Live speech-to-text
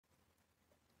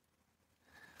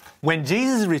When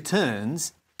Jesus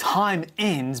returns, time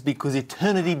ends because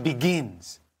eternity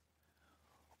begins.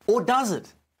 Or does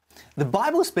it? The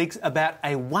Bible speaks about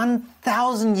a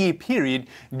 1,000-year period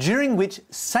during which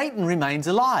Satan remains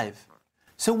alive.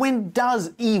 So when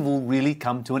does evil really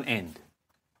come to an end?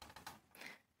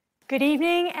 Good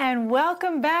evening and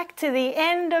welcome back to the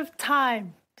End of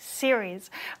Time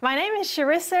series. My name is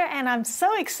Charissa and I'm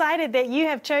so excited that you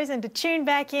have chosen to tune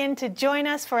back in to join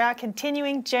us for our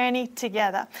continuing journey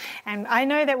together. And I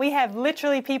know that we have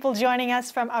literally people joining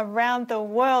us from around the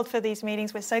world for these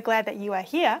meetings. We're so glad that you are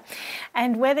here.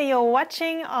 And whether you're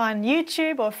watching on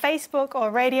YouTube or Facebook or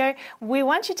radio, we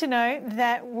want you to know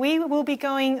that we will be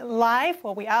going live,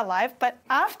 well, we are live, but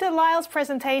after Lyle's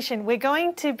presentation, we're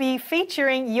going to be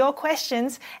featuring your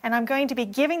questions and I'm going to be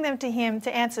giving them to him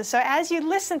to answer. So as you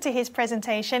listen to his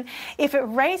presentation, if it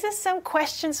raises some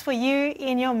questions for you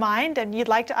in your mind and you'd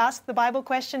like to ask the Bible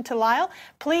question to Lyle,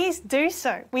 please do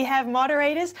so. We have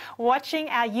moderators watching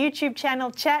our YouTube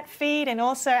channel chat feed and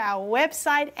also our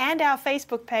website and our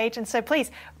Facebook page. And so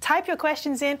please type your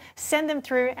questions in, send them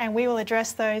through, and we will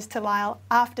address those to Lyle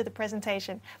after the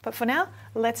presentation. But for now,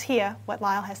 let's hear what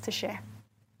Lyle has to share.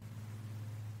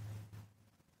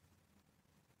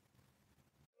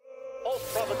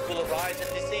 False prophets will arise and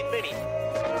deceive many.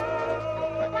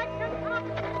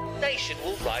 Nation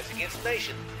will rise against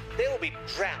nation. There will be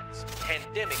droughts,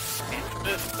 pandemics, and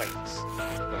earthquakes.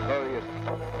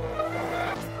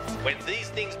 When these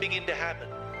things begin to happen,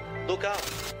 look up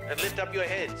and lift up your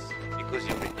heads, because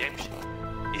your redemption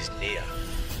is near.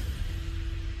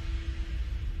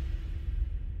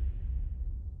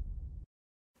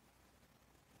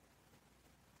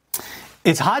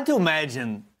 It's hard to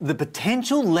imagine the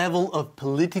potential level of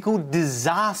political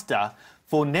disaster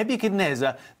for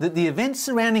Nebuchadnezzar that the events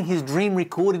surrounding his dream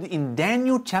recorded in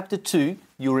Daniel chapter 2,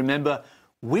 you'll remember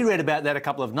we read about that a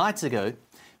couple of nights ago,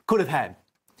 could have had.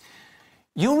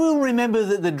 You will remember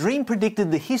that the dream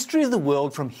predicted the history of the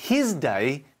world from his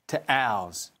day to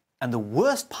ours. And the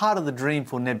worst part of the dream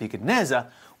for Nebuchadnezzar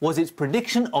was its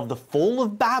prediction of the fall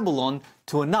of Babylon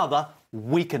to another,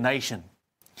 weaker nation.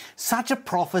 Such a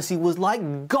prophecy was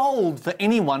like gold for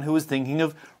anyone who was thinking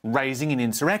of raising an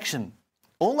insurrection.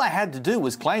 All they had to do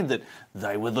was claim that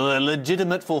they were the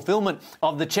legitimate fulfillment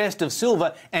of the chest of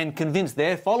silver and convince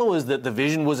their followers that the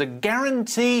vision was a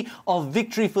guarantee of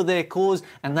victory for their cause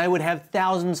and they would have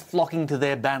thousands flocking to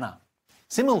their banner.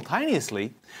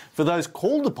 Simultaneously, for those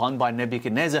called upon by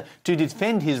Nebuchadnezzar to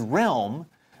defend his realm,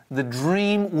 the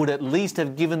dream would at least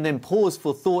have given them pause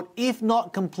for thought, if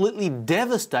not completely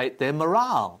devastate their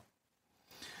morale.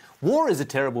 War is a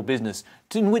terrible business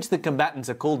in which the combatants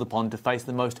are called upon to face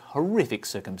the most horrific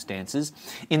circumstances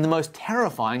in the most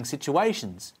terrifying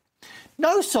situations.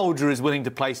 No soldier is willing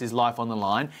to place his life on the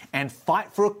line and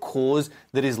fight for a cause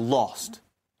that is lost.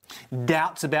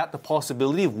 Doubts about the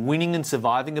possibility of winning and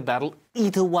surviving a battle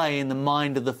eat away in the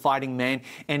mind of the fighting man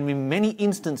and in many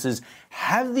instances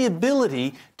have the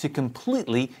ability to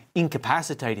completely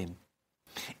incapacitate him.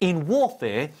 In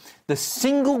warfare, the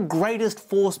single greatest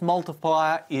force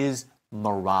multiplier is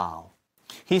morale.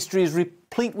 History is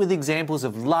replete with examples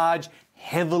of large,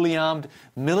 heavily armed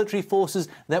military forces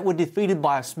that were defeated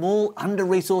by a small,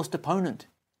 under-resourced opponent.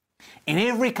 In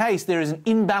every case, there is an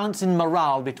imbalance in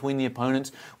morale between the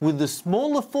opponents, with the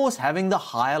smaller force having the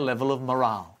higher level of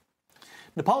morale.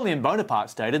 Napoleon Bonaparte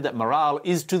stated that morale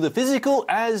is to the physical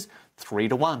as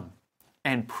 3-1.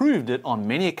 And proved it on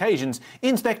many occasions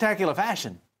in spectacular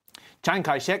fashion. Chiang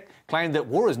Kai-shek claimed that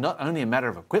war is not only a matter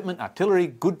of equipment, artillery,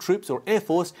 good troops or air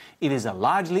force, it is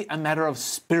largely a matter of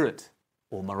spirit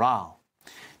or morale.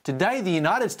 Today, the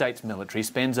United States military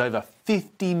spends over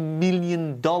 $50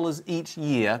 million each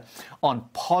year on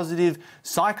positive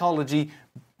psychology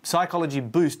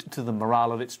boost to the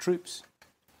morale of its troops.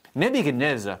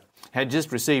 Nebuchadnezzar had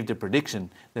just received a prediction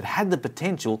that had the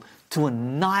potential to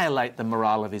annihilate the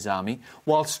morale of his army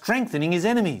while strengthening his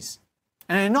enemies.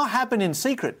 And it had not happened in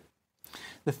secret.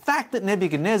 The fact that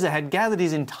Nebuchadnezzar had gathered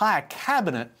his entire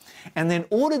cabinet and then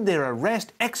ordered their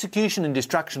arrest, execution and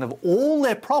destruction of all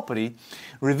their property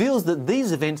reveals that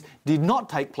these events did not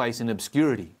take place in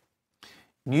obscurity.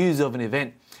 News of an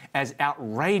event as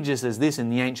outrageous as this in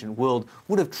the ancient world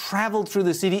would have travelled through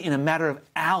the city in a matter of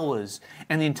hours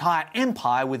and the entire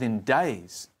empire within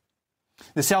days.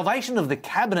 The salvation of the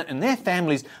cabinet and their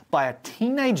families by a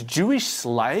teenage Jewish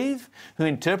slave who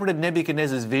interpreted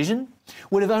Nebuchadnezzar's vision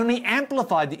would have only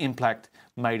amplified the impact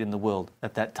made in the world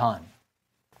at that time.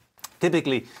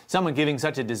 Typically, someone giving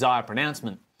such a dire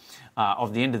pronouncement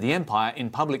of the end of the empire in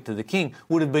public to the king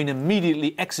would have been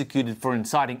immediately executed for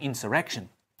inciting insurrection.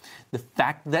 The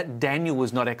fact that Daniel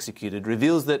was not executed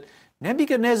reveals that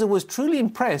Nebuchadnezzar was truly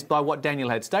impressed by what Daniel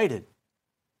had stated.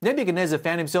 Nebuchadnezzar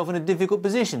found himself in a difficult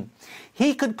position.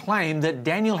 He could claim that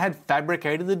Daniel had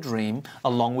fabricated the dream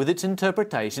along with its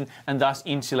interpretation and thus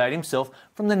insulate himself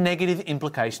from the negative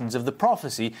implications of the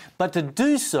prophecy, but to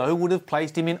do so would have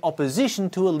placed him in opposition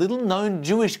to a little-known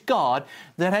Jewish god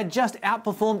that had just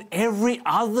outperformed every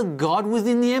other god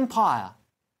within the empire.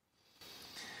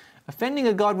 Offending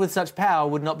a god with such power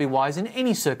would not be wise in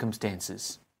any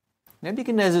circumstances.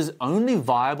 Nebuchadnezzar's only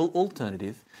viable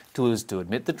alternative was to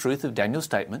admit the truth of Daniel's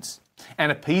statements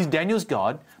and appease Daniel's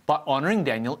God by honouring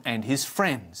Daniel and his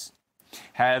friends.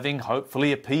 Having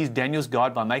hopefully appeased Daniel's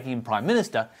God by making him prime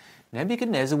minister,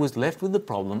 Nebuchadnezzar was left with the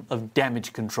problem of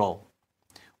damage control.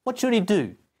 What should he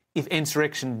do if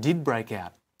insurrection did break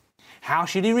out? How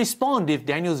should he respond if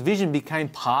Daniel's vision became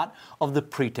part of the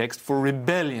pretext for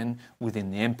rebellion within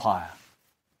the empire?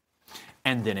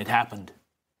 And then it happened.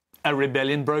 A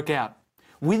rebellion broke out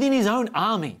within his own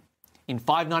army in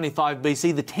 595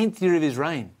 BC, the 10th year of his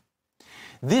reign.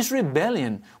 This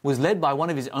rebellion was led by one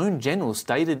of his own generals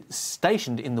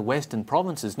stationed in the western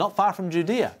provinces, not far from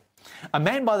Judea, a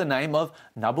man by the name of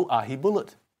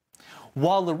Nabu-ahi-Bulat.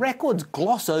 While the records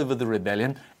gloss over the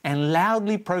rebellion and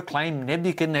loudly proclaim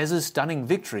Nebuchadnezzar's stunning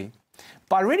victory,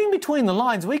 by reading between the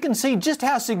lines we can see just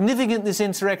how significant this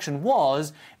insurrection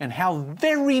was and how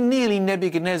very nearly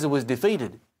Nebuchadnezzar was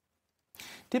defeated.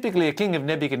 Typically, a king of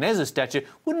Nebuchadnezzar's stature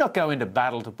would not go into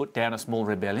battle to put down a small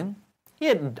rebellion. He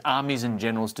had armies and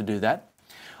generals to do that.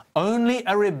 Only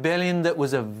a rebellion that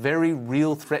was a very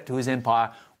real threat to his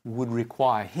empire would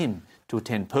require him to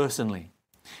attend personally.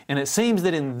 And it seems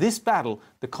that in this battle,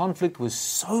 the conflict was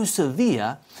so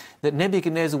severe that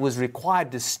Nebuchadnezzar was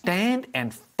required to stand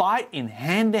and fight in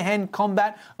hand-to-hand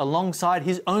combat alongside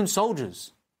his own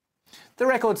soldiers. The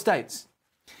record states,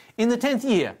 in the 10th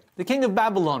year, the king of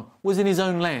Babylon was in his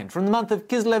own land. From the month of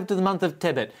Kislev to the month of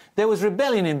Tebet, there was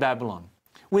rebellion in Babylon.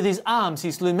 With his arms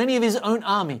he slew many of his own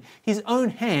army. His own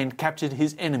hand captured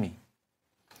his enemy.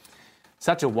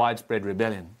 Such a widespread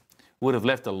rebellion would have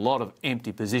left a lot of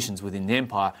empty positions within the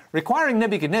empire, requiring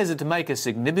Nebuchadnezzar to make a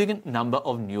significant number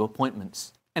of new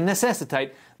appointments and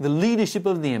necessitate the leadership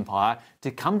of the empire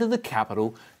to come to the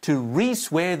capital to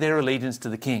re-swear their allegiance to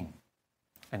the king.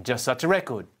 And just such a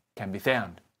record can be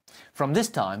found from this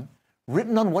time,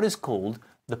 written on what is called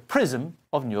the Prism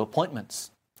of New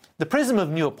Appointments. The Prism of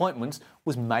New Appointments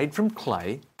was made from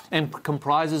clay and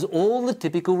comprises all the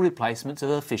typical replacements of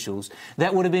officials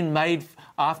that would have been made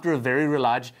after a very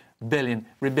large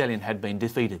rebellion had been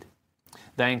defeated.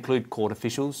 They include court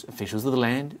officials, officials of the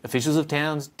land, officials of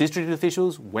towns, district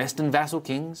officials, western vassal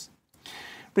kings.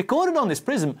 Recorded on this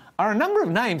prism are a number of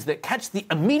names that catch the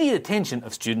immediate attention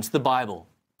of students of the Bible.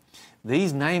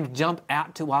 These names jump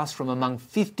out to us from among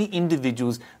 50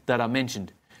 individuals that are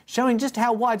mentioned, showing just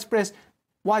how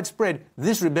widespread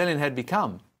this rebellion had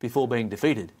become before being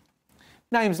defeated.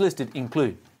 Names listed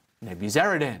include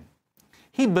Nebuzaradan.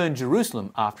 He burned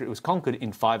Jerusalem after it was conquered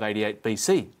in 588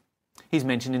 BC. He's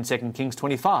mentioned in 2 Kings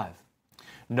 25.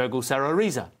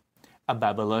 Nogel-Sarariza, a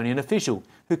Babylonian official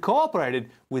who cooperated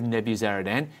with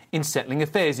Nebuzaradan in settling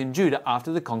affairs in Judah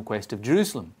after the conquest of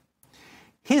Jerusalem.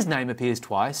 His name appears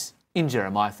twice in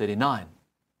Jeremiah 39.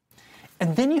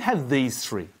 And then you have these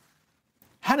three.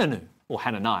 Hananu, or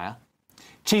Hananiah,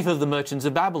 chief of the merchants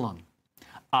of Babylon.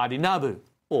 Ardinabu,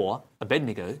 or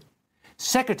Abednego,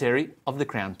 secretary of the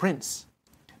crown prince.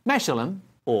 Meshullam,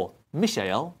 or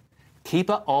Mishael,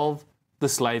 keeper of the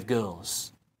slave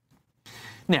girls.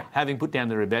 Now, having put down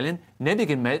the rebellion,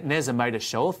 Nebuchadnezzar made a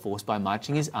show of force by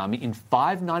marching his army in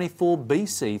 594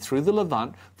 BC through the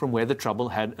Levant from where the trouble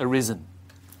had arisen.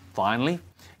 Finally,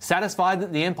 satisfied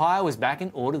that the empire was back in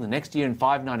order the next year in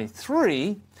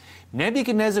 593,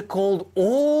 Nebuchadnezzar called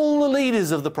all the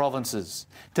leaders of the provinces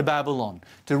to Babylon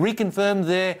to reconfirm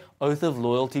their oath of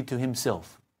loyalty to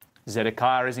himself.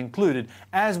 Zedekiah is included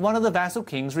as one of the vassal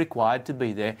kings required to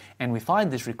be there, and we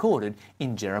find this recorded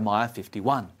in Jeremiah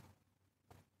 51.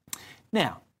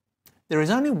 Now, there is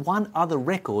only one other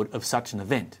record of such an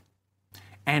event,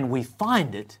 and we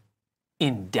find it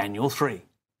in Daniel 3.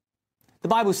 The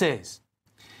Bible says,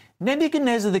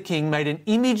 Nebuchadnezzar the king made an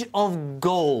image of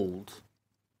gold,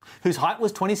 whose height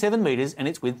was 27 metres and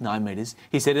its width 9 metres.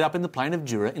 He set it up in the plain of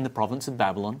Dura in the province of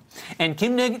Babylon. And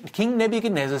King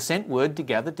Nebuchadnezzar sent word to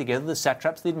gather together the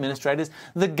satraps, the administrators,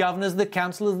 the governors, the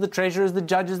councillors, the treasurers, the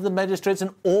judges, the magistrates,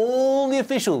 and all the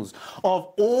officials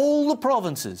of all the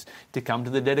provinces to come to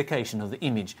the dedication of the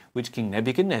image which King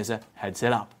Nebuchadnezzar had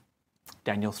set up.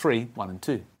 Daniel 3, 1 and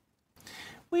 2.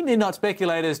 We need not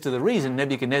speculate as to the reason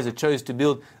Nebuchadnezzar chose to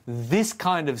build this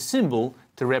kind of symbol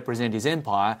to represent his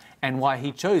empire and why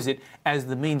he chose it as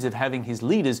the means of having his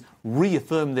leaders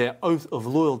reaffirm their oath of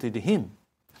loyalty to him.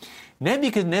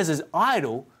 Nebuchadnezzar's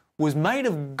idol was made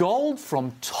of gold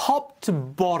from top to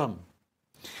bottom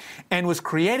and was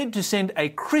created to send a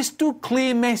crystal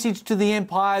clear message to the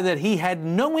empire that he had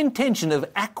no intention of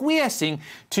acquiescing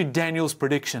to Daniel's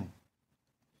prediction.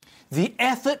 The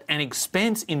effort and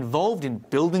expense involved in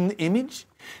building the image,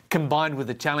 combined with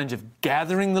the challenge of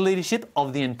gathering the leadership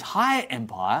of the entire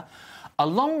empire,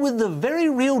 along with the very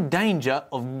real danger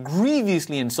of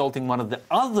grievously insulting one of the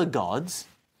other gods,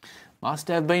 must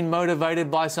have been motivated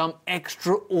by some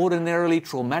extraordinarily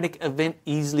traumatic event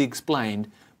easily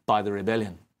explained by the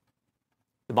rebellion.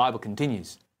 The Bible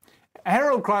continues, "A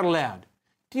herald cried aloud,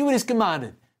 'To you it is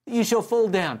commanded that you shall fall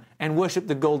down and worship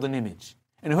the golden image.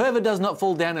 And whoever does not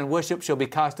fall down and worship shall be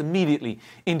cast immediately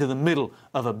into the middle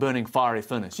of a burning fiery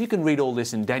furnace.'" You can read all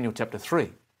this in Daniel chapter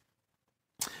 3.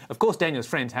 Of course, Daniel's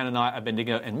friends, Hananiah,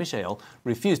 Abednego, and Mishael,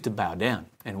 refused to bow down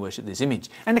and worship this image.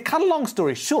 And to cut a long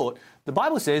story short, the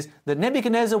Bible says that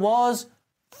Nebuchadnezzar was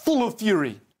full of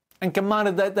fury and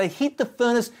commanded that they heat the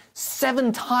furnace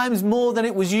 7 times more than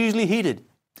it was usually heated.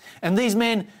 And these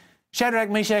men, Shadrach,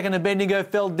 Meshach, and Abednego,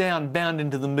 fell down, bound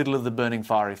into the middle of the burning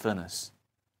fiery furnace.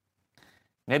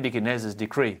 Nebuchadnezzar's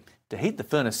decree to heat the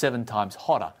furnace 7 times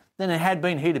hotter than it had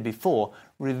been heated before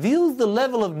reveals the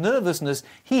level of nervousness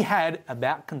he had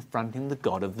about confronting the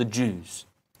God of the Jews.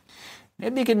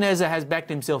 Nebuchadnezzar has backed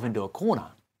himself into a corner.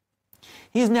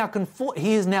 He is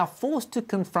now forced to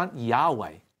confront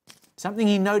Yahweh, something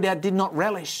he no doubt did not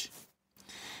relish.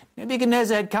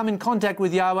 Nebuchadnezzar had come in contact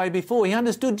with Yahweh before. He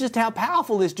understood just how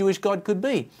powerful this Jewish God could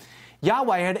be.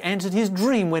 Yahweh had answered his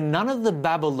dream when none of the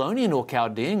Babylonian or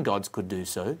Chaldean gods could do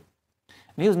so.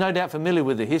 And he was no doubt familiar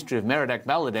with the history of Merodach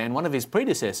Baladan, one of his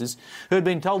predecessors, who had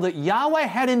been told that Yahweh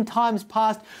had in times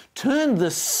past turned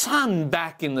the sun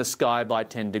back in the sky by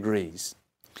 10 degrees.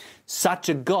 Such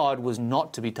a God was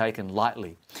not to be taken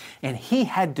lightly, and he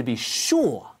had to be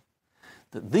sure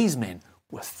that these men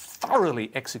were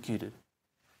thoroughly executed.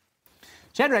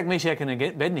 Shadrach, Meshach, and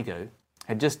Abednego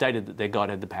had just stated that their God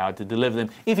had the power to deliver them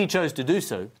if he chose to do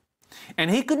so,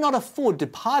 and he could not afford to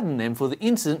pardon them, for the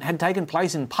incident had taken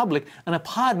place in public, and a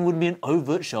pardon would be an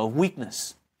overt show of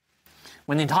weakness,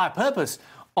 when the entire purpose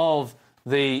of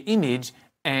the image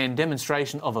and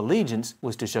demonstration of allegiance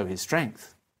was to show his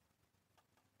strength.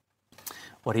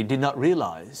 What he did not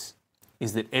realise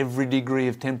is that every degree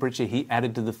of temperature he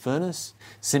added to the furnace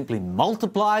simply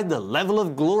multiplied the level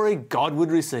of glory God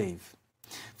would receive.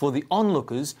 For the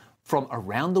onlookers from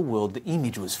around the world, the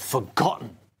image was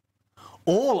forgotten.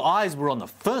 All eyes were on the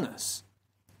furnace.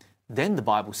 Then the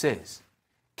Bible says,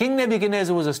 King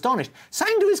Nebuchadnezzar was astonished,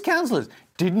 saying to his counselors,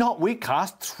 "Did not we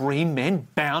cast 3 men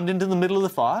bound into the middle of the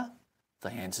fire?"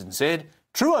 They answered and said,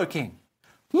 "True, O king."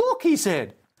 "Look," he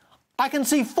said, "I can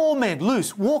see 4 men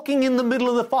loose walking in the middle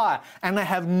of the fire, and they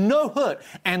have no hurt,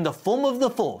 and the form of the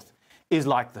 4th is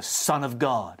like the Son of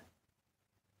God."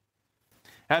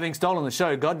 Having stolen the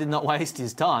show, God did not waste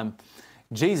his time.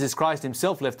 Jesus Christ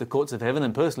himself left the courts of heaven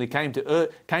and personally came to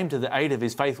the aid of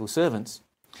his faithful servants.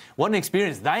 What an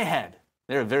experience they had.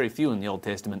 There are very few in the Old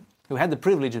Testament who had the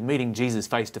privilege of meeting Jesus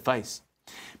face to face.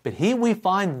 But here we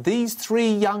find these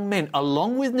 3 young men,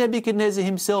 along with Nebuchadnezzar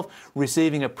himself,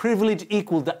 receiving a privilege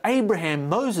equal to Abraham,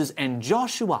 Moses, and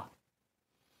Joshua.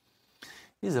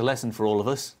 Here's a lesson for all of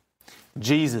us.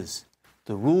 Jesus,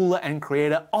 the ruler and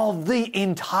creator of the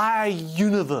entire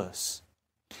universe,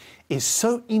 is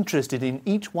so interested in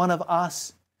each one of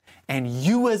us and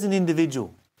you as an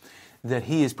individual that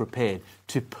he is prepared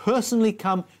to personally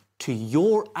come to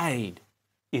your aid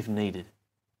if needed.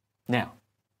 Now,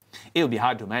 it would be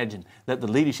hard to imagine that the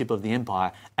leadership of the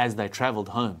empire, as they travelled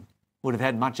home, would have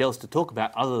had much else to talk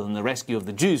about other than the rescue of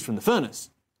the Jews from the furnace.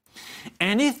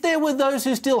 And if there were those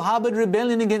who still harboured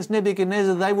rebellion against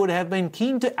Nebuchadnezzar, they would have been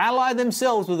keen to ally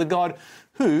themselves with a God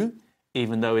who,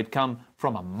 even though he'd come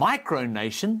from a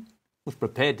micronation, was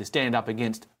prepared to stand up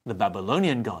against the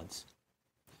Babylonian gods.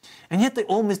 And yet they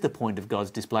all missed the point of God's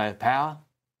display of power.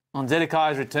 On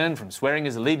Zedekiah's return from swearing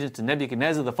his allegiance to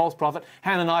Nebuchadnezzar, the false prophet,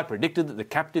 Hananiah predicted that the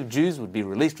captive Jews would be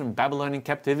released from Babylonian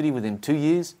captivity within 2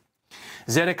 years.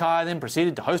 Zedekiah then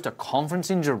proceeded to host a conference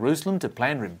in Jerusalem to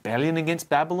plan rebellion against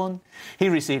Babylon. He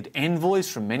received envoys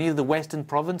from many of the western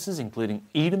provinces, including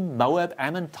Edom, Moab,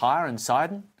 Ammon, Tyre, and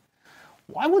Sidon.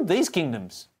 Why would these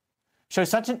kingdoms show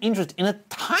such an interest in a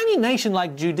tiny nation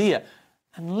like Judea,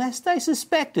 unless they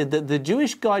suspected that the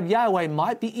Jewish God Yahweh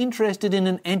might be interested in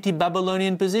an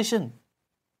anti-Babylonian position?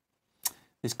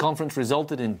 This conference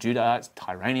resulted in Judahites,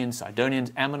 Tyranians,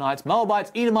 Sidonians, Ammonites,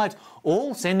 Moabites, Edomites,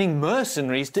 all sending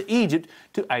mercenaries to Egypt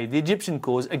to aid the Egyptian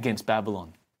cause against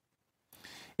Babylon.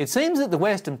 It seems that the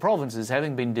western provinces,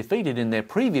 having been defeated in their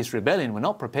previous rebellion, were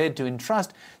not prepared to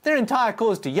entrust their entire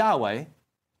cause to Yahweh,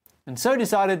 and so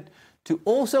decided to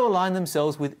also align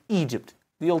themselves with Egypt,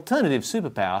 the alternative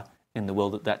superpower in the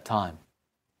world at that time.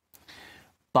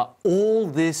 But all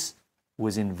this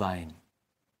was in vain.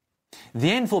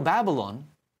 The end for Babylon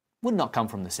would not come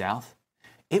from the south,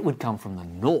 it would come from the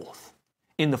north,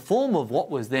 in the form of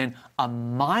what was then a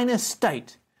minor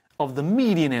state of the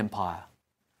Median Empire,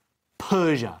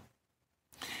 Persia.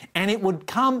 And it would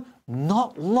come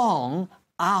not long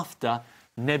after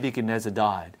Nebuchadnezzar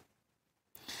died.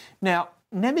 Now,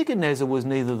 Nebuchadnezzar was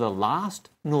neither the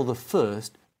last nor the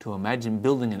first to imagine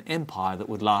building an empire that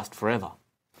would last forever.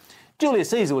 Julius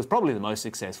Caesar was probably the most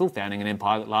successful, founding an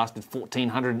empire that lasted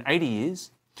 1480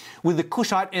 years, with the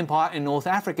Kushite Empire in North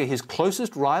Africa his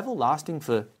closest rival, lasting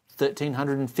for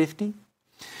 1350.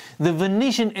 The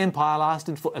Venetian Empire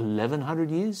lasted for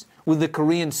 1100 years, with the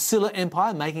Korean Silla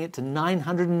Empire making it to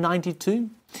 992.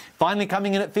 Finally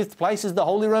coming in at fifth place is the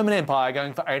Holy Roman Empire,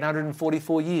 going for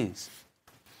 844 years.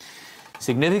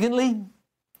 Significantly,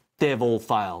 they've all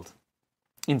failed.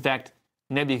 In fact,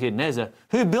 Nebuchadnezzar,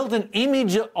 who built an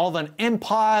image of an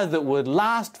empire that would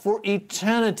last for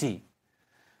eternity,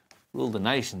 ruled a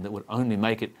nation that would only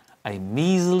make it a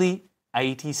measly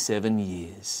 87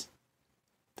 years.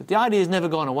 But the idea has never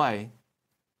gone away.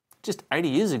 Just 80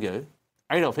 years ago,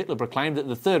 Adolf Hitler proclaimed that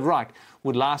the Third Reich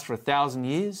would last for 1,000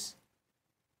 years.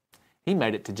 He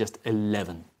made it to just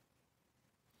 11.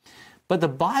 But the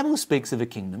Bible speaks of a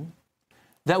kingdom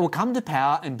that will come to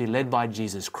power and be led by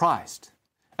Jesus Christ,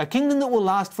 a kingdom that will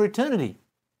last for eternity.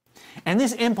 And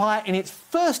this empire in its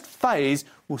first phase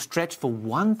will stretch for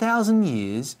 1,000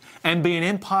 years and be an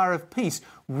empire of peace,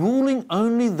 ruling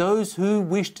only those who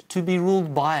wished to be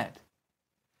ruled by it.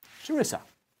 Charissa,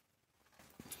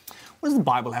 what does the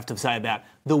Bible have to say about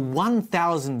the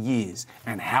 1,000 years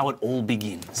and how it all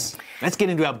begins? Let's get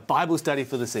into our Bible study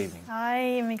for this evening. I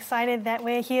am excited that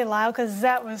we're here, Lyle, because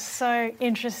that was so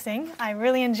interesting. I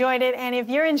really enjoyed it. And if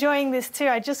you're enjoying this too,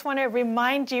 I just want to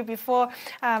remind you before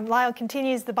Lyle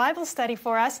continues the Bible study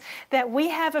for us that we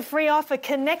have a free offer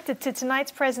connected to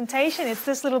tonight's presentation. It's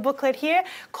this little booklet here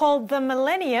called The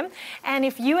Millennium. And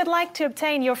if you would like to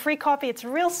obtain your free copy, it's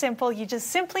real simple. You just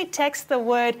simply text the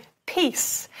word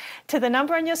peace to the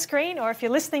number on your screen, or if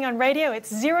you're listening on radio, it's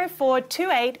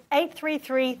 0428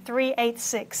 833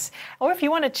 386. Or if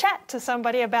you want to chat to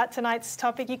somebody about tonight's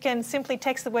topic, you can simply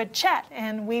text the word chat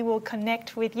and we will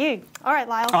connect with you. All right,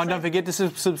 Lyle. Oh, and don't forget to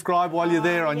subscribe while you're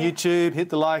there on YouTube. Hit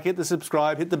the like, hit the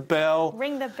subscribe, hit the bell.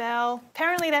 Ring the bell.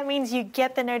 Apparently that means you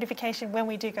get the notification when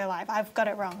we do go live. I've got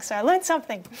it wrong, so I learned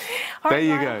something. All right, there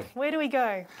you Lyle, go. Where do we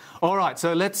go? All right,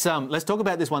 so let's talk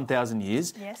about this 1,000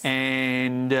 years. Yes.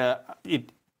 And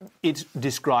it's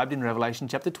described in Revelation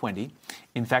chapter 20.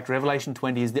 In fact, Revelation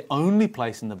 20 is the only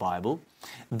place in the Bible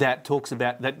that talks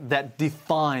about, that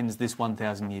defines this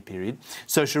 1,000-year period.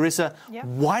 So, Charissa,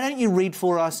 why don't you read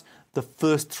for us the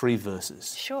first 3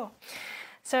 verses? Sure.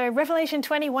 So Revelation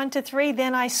 21-3,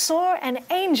 then I saw an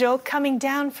angel coming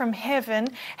down from heaven,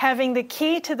 having the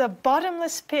key to the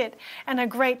bottomless pit and a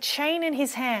great chain in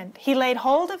his hand. He laid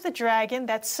hold of the dragon,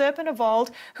 that serpent of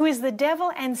old, who is the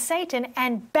devil and Satan,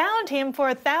 and bound him for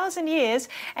 1,000 years.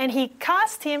 And he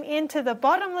cast him into the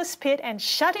bottomless pit and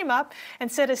shut him up and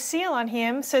set a seal on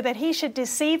him so that he should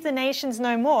deceive the nations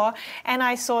no more. And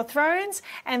I saw thrones,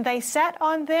 and they sat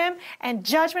on them, and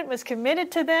judgment was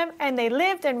committed to them, and they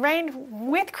lived and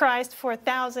reigned with Christ for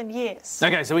 1,000 years.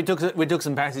 Okay, so we took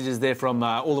some passages there from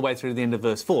all the way through to the end of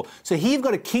verse 4. So here you've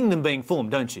got a kingdom being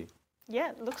formed, don't you?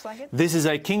 Yeah, it looks like it. This is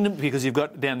a kingdom because you've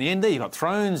got down the end there, you've got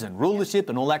thrones and rulership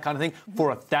and all that kind of thing for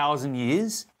 1,000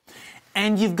 years.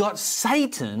 And you've got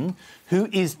Satan who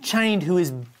is chained, who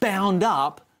is bound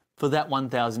up for that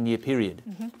 1,000-year period.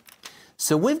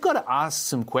 So we've got to ask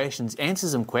some questions, answer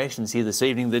some questions here this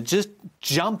evening that just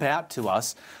jump out to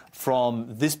us from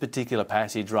this particular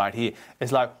passage right here.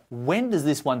 It's like, when does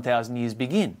this 1,000 years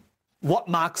begin? What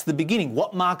marks the beginning?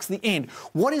 What marks the end?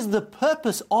 What is the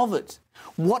purpose of it?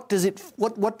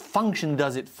 What function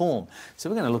does it form? So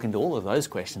we're going to look into all of those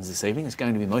questions this evening. It's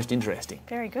going to be most interesting.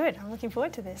 Very good. I'm looking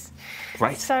forward to this.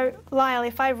 Great. So, Lyle,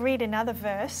 if I read another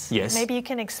verse, yes, maybe you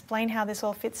can explain how this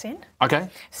all fits in. Okay.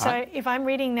 So if I'm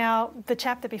reading now the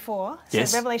chapter before, so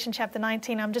yes, Revelation chapter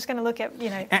 19, I'm just going to look at,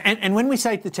 And when we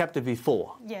say the chapter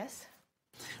before, yes,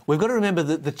 we've got to remember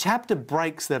that the chapter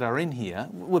breaks that are in here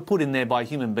were put in there by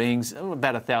human beings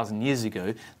about 1,000 years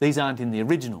ago. These aren't in the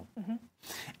original.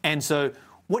 And so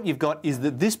what you've got is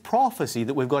that this prophecy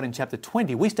that we've got in chapter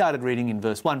 20, we started reading in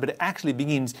verse 1, but it actually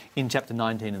begins in chapter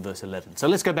 19 and verse 11. So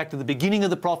let's go back to the beginning of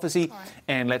the prophecy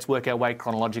and let's work our way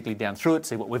chronologically down through it,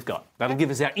 see what we've got. That'll give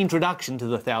us our introduction to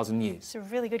the 1,000 years. It's a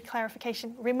really good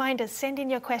clarification. Reminders, send in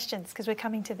your questions because we're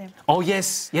coming to them. Oh,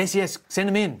 yes. Send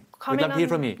them in. We'd love to hear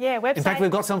from you. Yeah, website. In fact,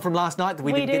 we've got some from last night that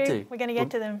we didn't get to. We're going to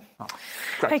get to them. Oh,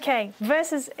 great. Okay,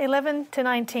 verses 11 to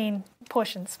 19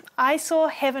 portions. I saw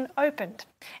heaven opened,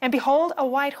 and behold, a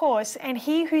white horse, and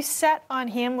he who sat on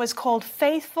him was called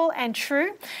Faithful and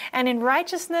True, and in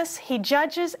righteousness he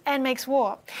judges and makes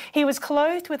war. He was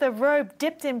clothed with a robe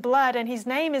dipped in blood, and his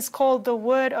name is called the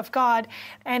Word of God.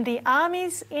 And the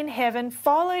armies in heaven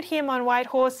followed him on white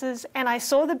horses, and I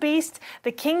saw the beast,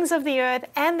 the kings of the earth,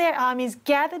 and their armies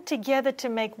gathered together to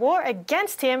make war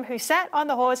against him who sat on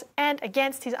the horse and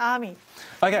against his army.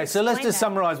 Okay, so let's just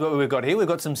summarise what we've got here. We've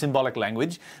got some symbolic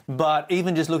language, but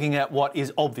even just looking at what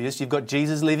is obvious, you've got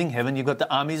Jesus leaving heaven, you've got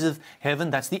the armies of heaven,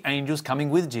 that's the angels coming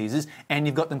with Jesus, and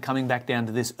you've got them coming back down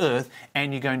to this earth,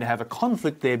 and you're going to have a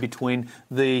conflict there between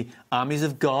the armies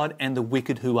of God and the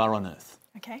wicked who are on earth.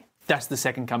 Okay. That's the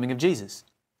second coming of Jesus.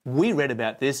 We read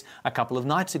about this a couple of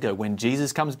nights ago. When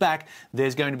Jesus comes back,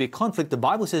 there's going to be a conflict. The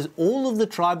Bible says all of the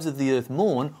tribes of the earth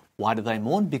mourn. Why do they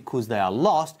mourn? Because they are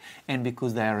lost and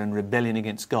because they are in rebellion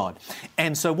against God.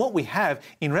 And so what we have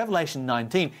in Revelation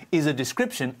 19 is a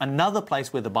description, another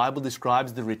place where the Bible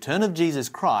describes the return of Jesus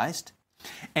Christ,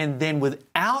 and then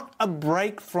without a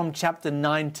break from chapter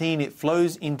 19, it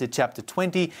flows into chapter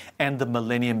 20 and the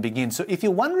millennium begins. So if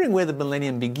you're wondering where the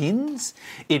millennium begins,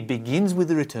 it begins with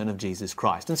the return of Jesus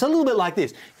Christ. And so a little bit like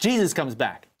this, Jesus comes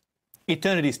back.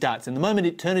 Eternity starts. And the moment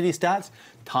eternity starts,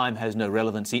 time has no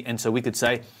relevancy. And so we could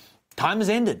say, time has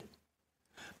ended.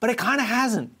 But it kind of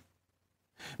hasn't.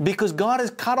 Because God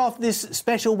has cut off this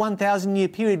special 1,000-year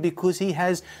period because he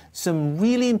has some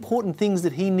really important things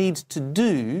that he needs to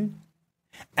do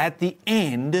at the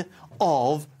end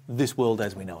of this world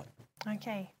as we know it.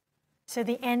 Okay. So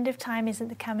the end of time isn't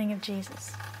the coming of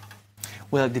Jesus.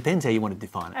 Well, it depends how you want to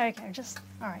define it. Okay,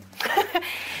 all right.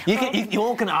 You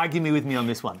all can argue with me on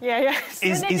this one. Yeah.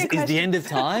 Is the end of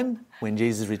time when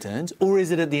Jesus returns, or is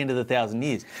it at the end of the 1,000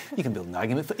 years? You can build an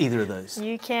argument for either of those.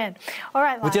 You can. All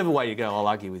right, Lyle. Whichever way you go, I'll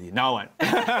argue with you. No, I won't.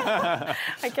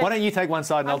 Okay. Why don't you take one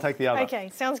side and I'll take the other?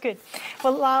 Okay, sounds good.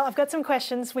 Well, Lyle, I've got some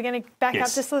questions. We're going to back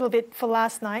up just a little bit for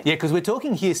last night. Yeah, because we're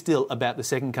talking here still about the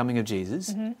second coming of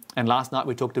Jesus. Mm-hmm. And last night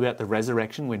we talked about the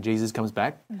resurrection when Jesus comes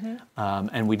back. Mm-hmm.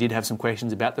 And we did have some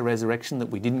questions about the resurrection that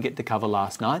we didn't get to cover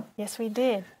last night. Yes, we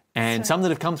did. And some that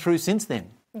have come through since then.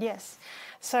 Yes.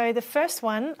 So the first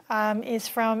one is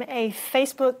from a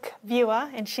Facebook viewer,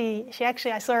 and she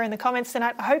actually, I saw her in the comments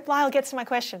tonight. I hope Lyle gets to my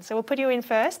question, so we'll put you in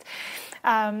first.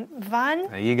 Van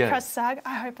Krasag,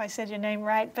 I hope I said your name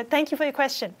right, but thank you for your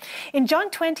question. In John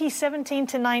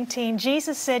 20:17-19,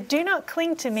 Jesus said, "Do not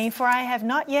cling to me, for I have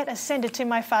not yet ascended to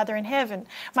my Father in heaven."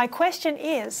 My question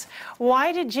is,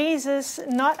 why did Jesus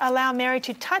not allow Mary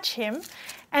to touch him?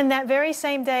 And that very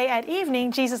same day at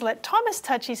evening, Jesus let Thomas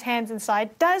touch his hands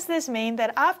inside. Does this mean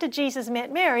that after Jesus met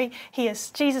Mary,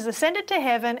 Jesus ascended to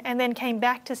heaven and then came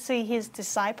back to see his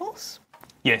disciples?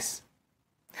 Yes.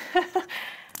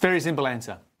 Very simple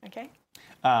answer. Okay.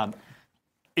 I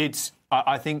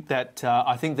think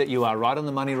that you are right on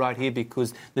the money right here,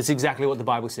 because that's exactly what the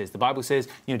Bible says. The Bible says,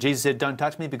 Jesus said, "Don't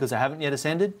touch me because I haven't yet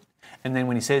ascended." And then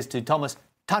when he says to Thomas,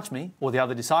 "Touch me," or the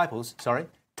other disciples,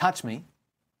 "Touch me,"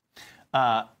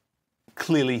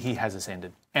 clearly he has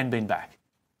ascended and been back.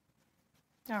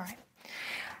 All right.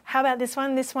 How about this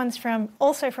one? This one's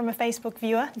also from a Facebook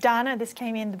viewer, Dana. This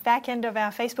came in the back end of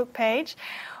our Facebook page.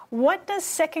 What does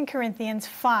 2 Corinthians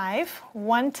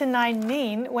 5:1-9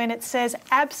 mean when it says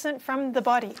absent from the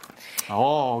body?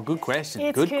 Oh, good question.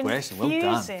 It's good question. Well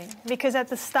done. Because at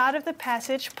the start of the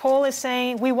passage, Paul is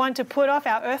saying we want to put off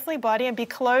our earthly body and be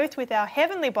clothed with our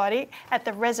heavenly body at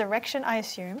the resurrection, I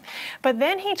assume. But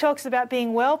then he talks about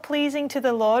being well-pleasing to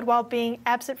the Lord while being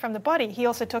absent from the body. He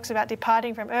also talks about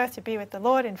departing from earth to be with the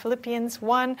Lord in Philippians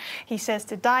 1. He says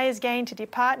to die is gain, to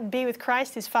depart and be with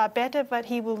Christ is far better, but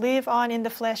he will live on in the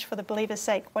flesh for the believer's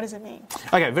sake. What does it mean?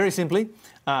 Okay, very simply,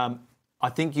 I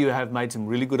think you have made some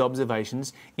really good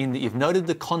observations in that you've noted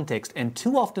the context, and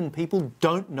too often people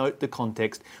don't note the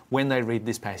context when they read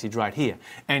this passage right here.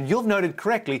 And you've noted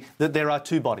correctly that there are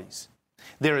two bodies.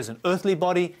 There is an earthly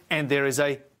body and there is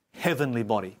a heavenly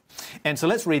body. And so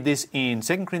let's read this in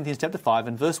 2 Corinthians chapter 5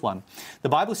 and verse 1. The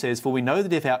Bible says, "For we know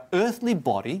that if our earthly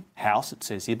body," house it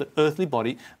says here, but earthly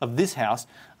body of this house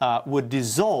were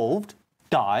dissolved,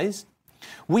 dies,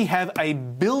 we have a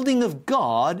building of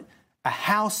God, a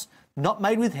house not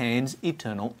made with hands,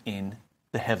 eternal in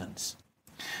the heavens.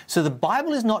 So the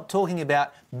Bible is not talking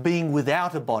about being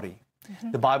without a body.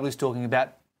 The Bible is talking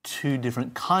about two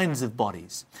different kinds of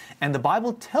bodies. And the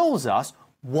Bible tells us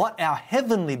what our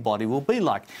heavenly body will be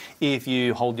like. If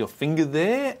you hold your finger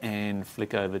there and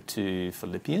flick over to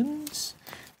Philippians,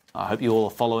 I hope you all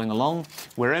are following along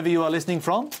wherever you are listening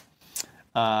from.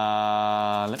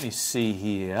 Let me see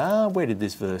here. Where did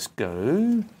this verse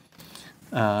go?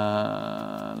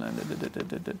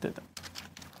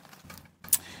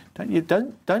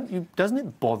 Doesn't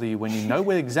it bother you when you know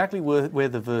exactly where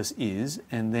the verse is,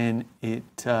 and then it...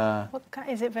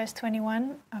 Is it verse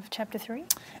 21 of chapter 3?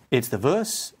 It's the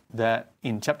verse that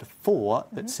in chapter 4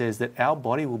 that says that our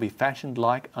body will be fashioned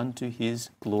like unto his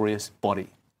glorious body.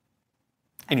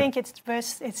 Anyway. I think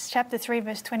it's chapter 3,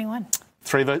 verse 21.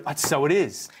 So it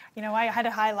is. You know, I had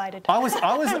it highlighted. I was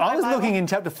looking in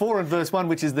chapter 4 and verse 1,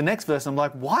 which is the next verse. I'm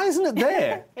like, why isn't it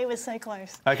there? It was so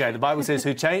close. Okay, the Bible says,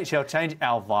 who shall change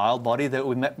our vile body,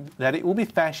 that it will be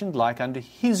fashioned like unto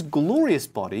his glorious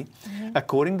body,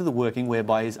 according to the working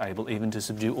whereby he is able even to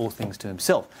subdue all things to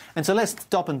himself. And so let's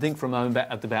stop and think for a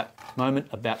moment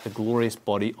about the glorious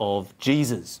body of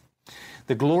Jesus.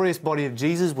 The glorious body of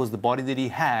Jesus was the body that he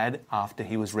had after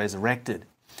he was resurrected.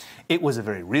 It was a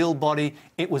very real body.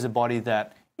 It was a body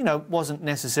that, wasn't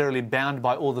necessarily bound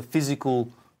by all the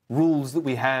physical rules of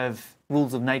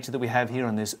nature that we have here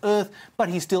on this earth, but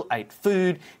he still ate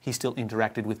food, he still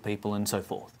interacted with people and so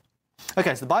forth.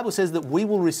 Okay, so the Bible says that we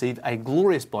will receive a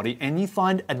glorious body, and you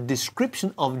find a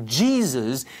description of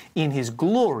Jesus in his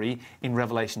glory in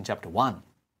Revelation chapter 1.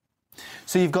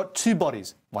 So you've got two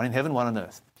bodies, one in heaven, one on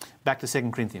earth. Back to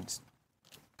 2 Corinthians.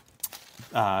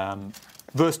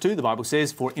 Verse 2, the Bible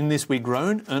says, for in this we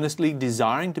groan, earnestly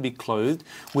desiring to be clothed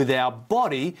with our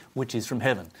body, which is from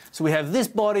heaven. So we have this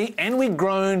body and we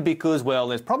groan because, well,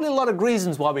 there's probably a lot of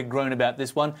reasons why we groan about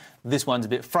this one. This one's a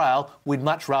bit frail. We'd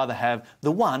much rather have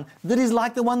the one that is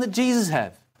like the one that Jesus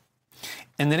had.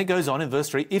 And then it goes on in verse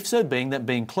 3, if so being that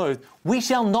being clothed, we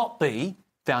shall not be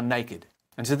found naked.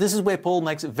 And so this is where Paul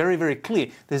makes it very, very clear.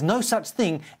 There's no such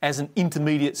thing as an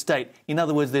intermediate state. In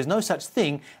other words, there's no such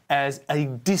thing as a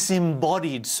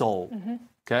disembodied soul.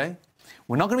 Okay?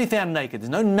 We're not going to be found naked. There's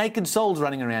no naked souls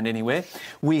running around anywhere.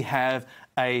 We have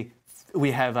a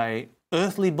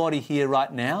earthly body here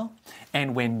right now,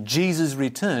 and when Jesus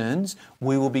returns,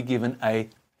 we will be given a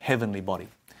heavenly body.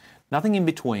 Nothing in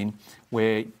between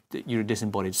where you're a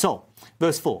disembodied soul.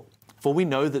 Verse 4, for we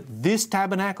know that this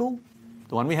tabernacle,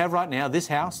 the one we have right now, this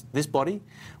house, this body,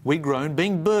 we groan,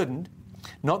 being burdened,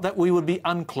 not that we would be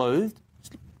unclothed.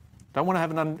 Don't want to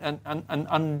have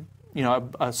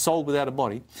a soul without a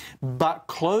body, but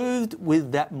clothed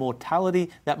with that mortality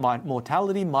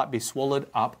might be swallowed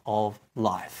up of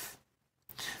life.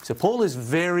 So Paul is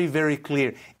very, very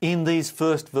clear in these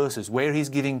first verses where he's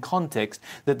giving context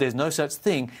that there's no such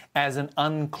thing as an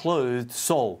unclothed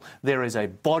soul. There is a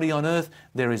body on earth,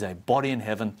 there is a body in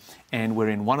heaven, and we're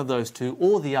in one of those two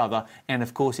or the other. And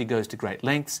of course he goes to great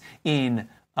lengths in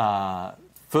 1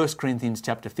 Corinthians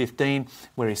chapter 15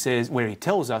 where he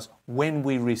tells us when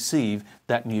we receive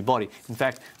that new body. In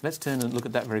fact, let's turn and look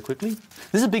at that very quickly.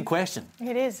 This is a big question.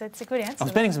 It is. It's a good answer. I'm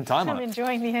spending some time on it. I'm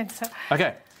enjoying the answer.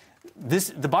 Okay.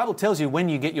 The Bible tells you when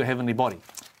you get your heavenly body.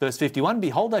 Verse 51,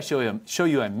 behold, I show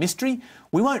you a mystery.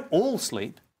 We won't all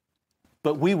sleep,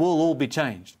 but we will all be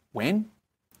changed. When?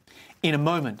 In a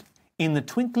moment, in the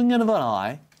twinkling of an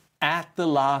eye, at the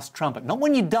last trumpet. Not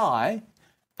when you die,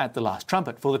 at the last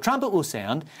trumpet. For the trumpet will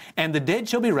sound, and the dead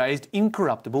shall be raised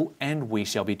incorruptible, and we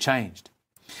shall be changed.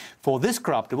 For this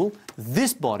corruptible,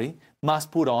 this body,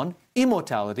 must put on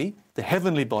immortality, the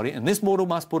heavenly body, and this mortal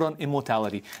must put on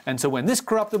immortality. And so when this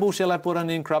corruptible shall have put on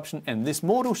incorruption, and this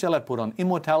mortal shall have put on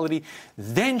immortality,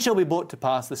 then shall be brought to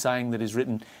pass the saying that is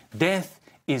written, death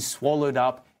is swallowed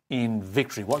up in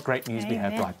victory. What great news we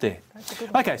have right there.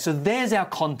 Okay, so there's our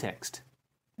context.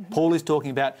 Paul is talking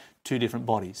about two different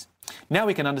bodies. Now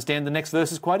we can understand the next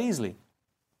verses quite easily.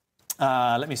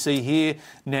 Let me see here.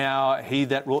 Now, he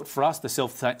that wrought for us the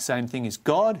self-same thing is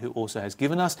God, who also has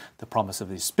given us the promise of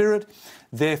his Spirit.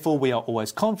 Therefore, we are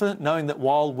always confident, knowing that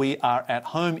while we are at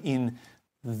home in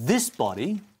this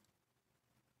body,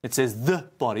 it says the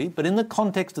body, but in the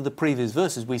context of the previous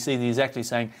verses, we see that he's actually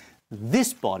saying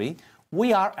this body,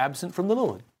 we are absent from the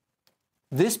Lord.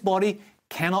 This body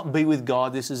cannot be with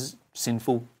God. This is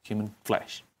sinful human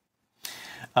flesh.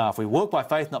 If we walk by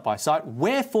faith, not by sight,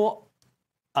 wherefore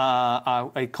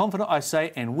are confident, I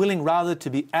say, and willing rather to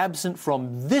be absent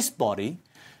from this body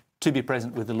to be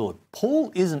present with the Lord.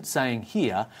 Paul isn't saying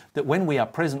here that when we are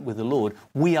present with the Lord,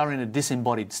 we are in a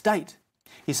disembodied state.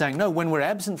 He's saying, no, when we're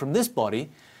absent from this body,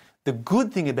 The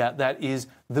good thing about that is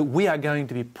that we are going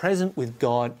to be present with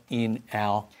God in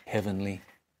our heavenly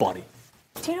body.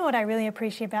 Do you know what I really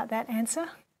appreciate about that answer?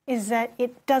 Is that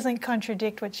it doesn't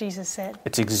contradict what Jesus said.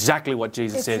 It's exactly what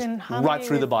Jesus says right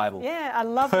through the Bible. Yeah, I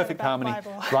love Perfect that about harmony the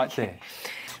Bible. right there.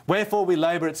 Wherefore we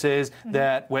labour, it says,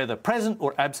 that whether present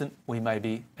or absent, we may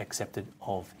be accepted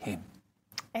of him.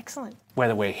 Excellent.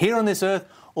 Whether we're here on this earth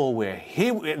or we're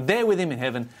there with him in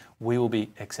heaven, we will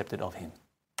be accepted of him.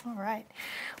 All right.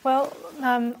 Well,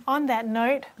 on that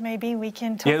note, maybe we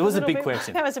can talk. Yeah, it was a little big bit.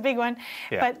 question. That was a big one.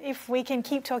 Yeah. But if we can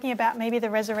keep talking about maybe the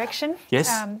resurrection. Yes.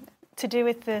 To do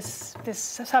with this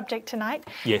subject tonight.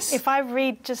 Yes. If I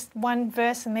read just one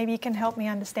verse and maybe you can help me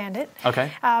understand it.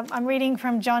 Okay. I'm reading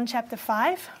from John chapter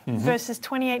 5, verses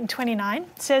 28 and 29.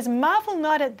 It says, "Marvel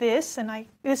not at this," and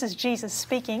this is Jesus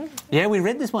speaking. Yeah, we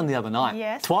read this one the other night.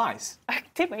 Yes. Twice.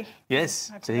 Did we?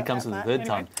 Yes. So here comes for the that third part.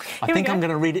 time. Anyway, I here we think go. I'm going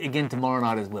to read it again tomorrow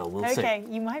night as well. We'll see. Okay,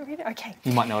 you might read it? Okay.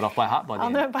 You might know it off by heart by then. I'll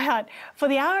know it by heart. "For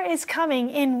the hour is coming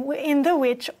in the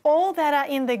which all that are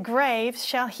in the graves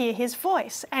shall hear his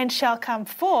voice, and shall come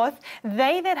forth,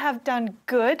 they that have done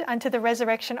good unto the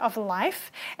resurrection of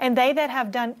life, and they that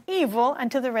have done evil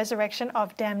unto the resurrection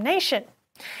of damnation."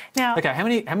 Now, Okay, how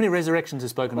many resurrections are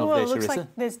spoken of well, there, it looks Charissa? like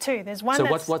there's two. There's one So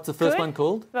that's what's the first good. one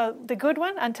called? Well, the good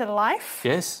one unto life.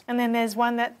 Yes. And then there's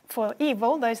one that for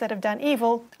evil, those that have done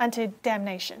evil unto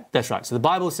damnation. That's right. So the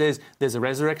Bible says there's a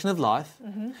resurrection of life,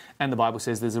 and the Bible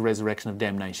says there's a resurrection of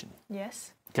damnation.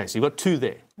 Yes. Okay, so you've got two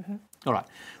there. All right.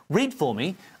 Read for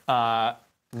me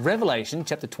Revelation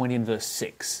chapter 20 and verse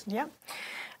 6. Yep.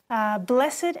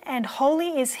 "Blessed and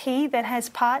holy is he that has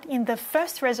part in the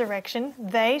first resurrection.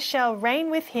 They shall reign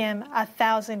with him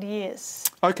 1,000 years."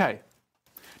 Okay.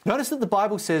 Notice that the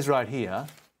Bible says right here,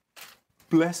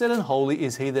 blessed and holy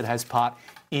is he that has part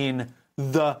in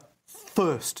the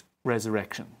first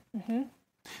resurrection.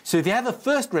 So if you have a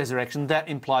first resurrection, that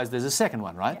implies there's a second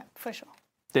one, right? Yeah, for sure.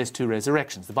 There's two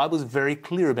resurrections. The Bible is very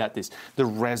clear about this. The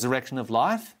resurrection of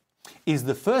life is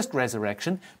the first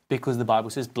resurrection because the Bible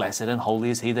says, blessed and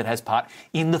holy is he that has part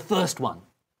in the first one.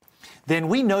 Then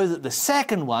we know that the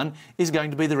second one is going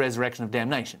to be the resurrection of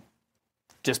damnation,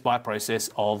 just by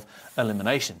process of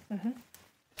elimination.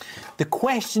 The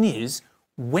question is,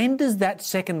 when does that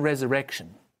second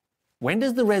resurrection, when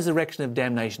does the resurrection of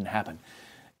damnation happen?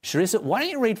 Charissa, why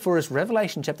don't you read for us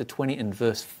Revelation chapter 20 and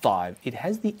verse 5? It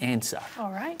has the answer.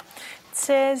 All right. It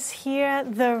says here,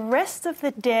 "The rest of the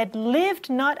dead lived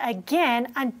not again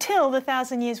until the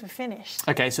 1,000 years were finished."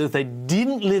 Okay, so if they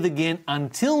didn't live again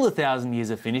until the 1,000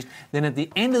 years are finished, then at the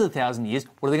end of the 1,000 years,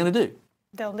 what are they going to do?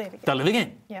 They'll live again. They'll live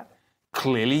again. Yeah.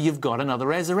 Clearly, you've got another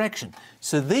resurrection.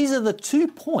 So these are the 2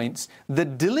 points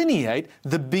that delineate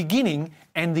the beginning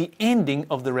and the ending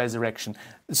of the resurrection,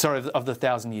 of the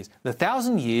 1,000 years. The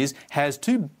 1,000 years has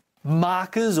 2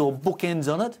 markers or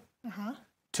bookends on it.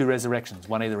 2 resurrections,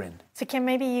 one either end. So can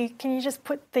you just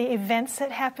put the events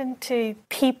that happen to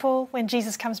people when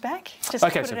Jesus comes back? Just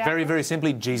Okay, put so it out very, there. very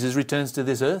simply, Jesus returns to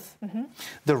this earth.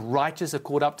 The righteous are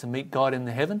caught up to meet God in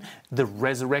the heaven. The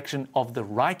resurrection of the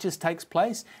righteous takes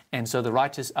place, and so the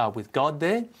righteous are with God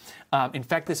there. In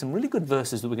fact, there's some really good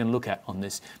verses that we're going to look at on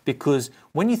this, because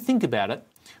when you think about it,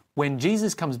 when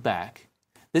Jesus comes back,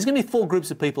 there's going to be 4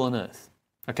 groups of people on earth,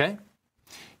 okay?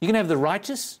 You're going to have the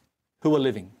righteous who are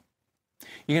living.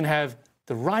 You're going to have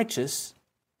the righteous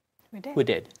who are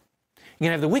dead. You're going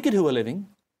to have the wicked who are living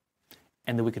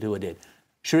and the wicked who are dead.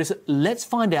 Charissa, let's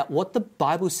find out what the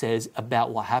Bible says about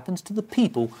what happens to the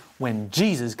people when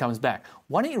Jesus comes back.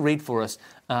 Why don't you read for us?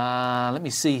 Let me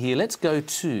see here. Let's go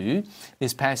to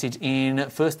this passage in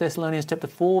 1 Thessalonians chapter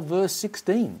 4, verse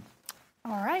 16.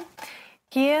 All right.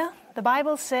 Here, the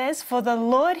Bible says, "For the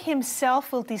Lord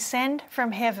himself will descend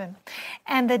from heaven,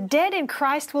 and the dead in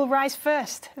Christ will rise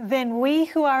first. Then we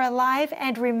who are alive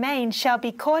and remain shall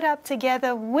be caught up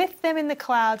together with them in the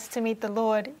clouds to meet the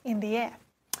Lord in the air."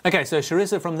 Okay, so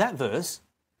Charissa, from that verse,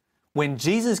 when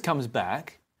Jesus comes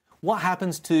back, what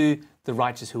happens to the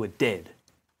righteous who are dead?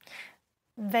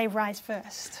 They rise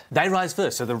first. They rise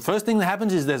first. So the first thing that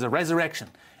happens is there's a resurrection.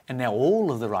 And now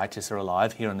all of the righteous are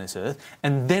alive here on this earth.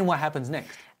 And then what happens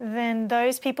next? Then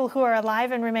those people who are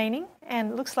alive and remaining,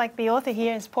 and it looks like the author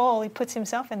here is Paul, he puts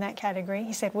himself in that category.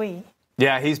 He said we.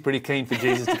 Yeah, he's pretty keen for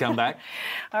Jesus to come back.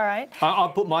 All right.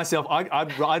 I'd put myself,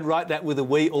 I'd write that with a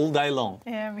we all day long.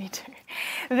 Yeah, me too.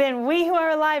 "Then we who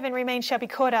are alive and remain shall be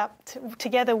caught up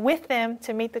together with them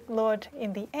to meet the Lord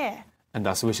in the air." And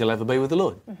thus we shall ever be with the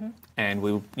Lord. And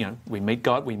we meet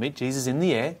God, we meet Jesus in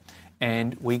the air,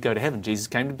 and we go to heaven. Jesus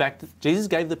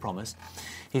gave the promise.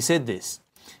 He said this.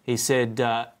 He said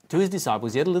to his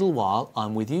disciples, "Yet a little while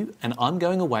I'm with you, and I'm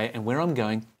going away, and where I'm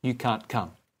going, you can't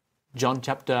come." John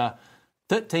chapter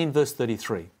 13, verse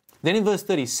 33. Then in verse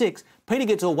 36, Peter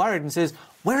gets all worried and says,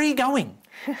 "Where are you going?"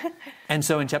 And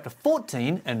so in chapter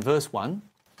 14 and verse 1,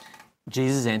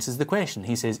 Jesus answers the question.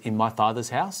 He says, "In my Father's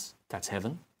house," that's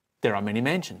heaven, "there are many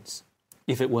mansions.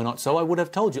 If it were not so, I would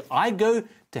have told you. I go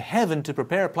to heaven to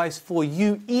prepare a place for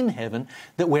you in heaven,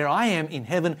 that where I am in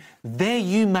heaven, there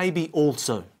you may be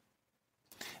also."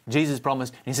 Jesus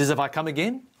promised, and he says, "If I come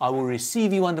again, I will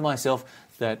receive you unto myself,"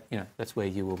 that's where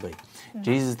you will be.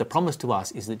 Jesus, the promise to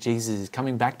us is that Jesus is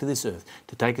coming back to this earth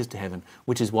to take us to heaven,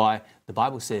 which is why the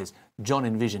Bible says, John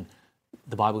in vision,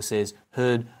 the Bible says,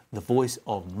 heard the voice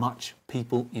of much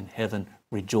people in heaven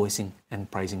rejoicing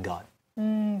and praising God.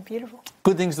 Beautiful.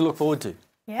 Good things to look forward to.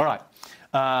 Yeah.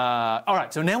 All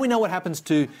right, so now we know what happens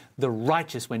to the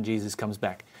righteous when Jesus comes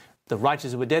back. The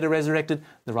righteous who are dead are resurrected,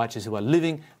 the righteous who are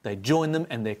living, they join them,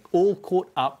 and they're all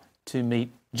caught up to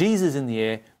meet Jesus in the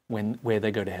air where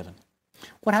they go to heaven.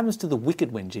 What happens to the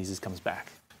wicked when Jesus comes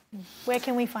back? Where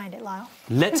can we find it, Lyle?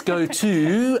 Let's go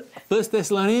to 1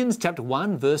 Thessalonians chapter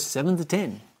 1, verse 7 to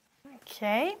 10.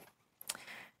 Okay.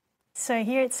 So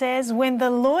here it says, "When the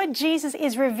Lord Jesus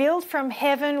is revealed from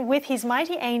heaven with his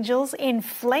mighty angels in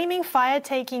flaming fire,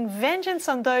 taking vengeance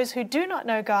on those who do not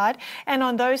know God and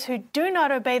on those who do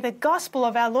not obey the gospel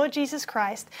of our Lord Jesus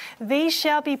Christ, these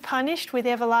shall be punished with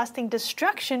everlasting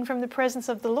destruction from the presence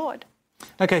of the Lord."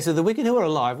 Okay, so the wicked who are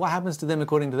alive, what happens to them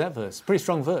according to that verse? Pretty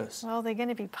strong verse. Well, they're going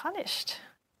to be punished.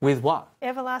 With what?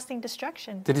 Everlasting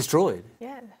destruction. They're destroyed.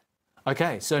 Yeah.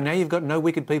 Okay, so now you've got no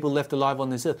wicked people left alive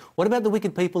on this earth. What about the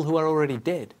wicked people who are already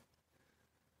dead?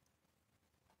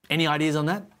 Any ideas on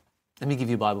that? Let me give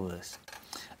you a Bible verse.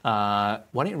 Why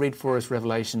don't you read for us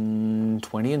Revelation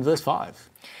 20 and verse 5?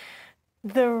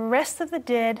 "The rest of the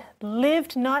dead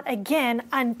lived not again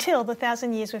until the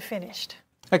 1,000 years were finished."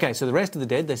 Okay, so the rest of the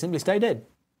dead, they simply stay dead.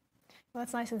 Well,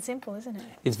 that's nice and simple, isn't it?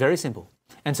 It's very simple.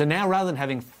 And so now rather than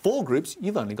having 4 groups,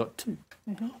 you've only got 2.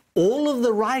 All of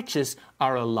the righteous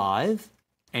are alive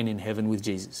and in heaven with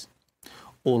Jesus.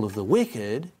 All of the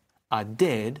wicked are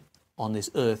dead on this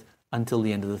earth until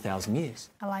the end of the 1,000 years.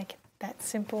 I like it. That's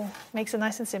simple. Makes it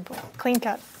nice and simple. Clean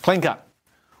cut. Clean cut.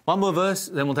 One more verse,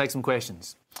 then we'll take some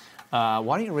questions. Why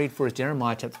don't you read for us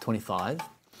Jeremiah chapter 25?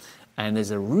 And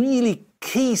there's a really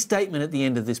key statement at the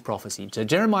end of this prophecy. So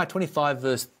Jeremiah 25,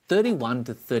 verse 31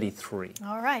 to 33.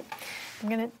 All right. I'm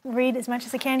going to read as much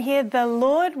as I can here. "The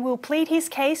Lord will plead his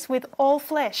case with all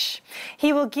flesh.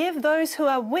 He will give those who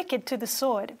are wicked to the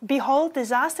sword. Behold,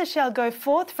 disaster shall go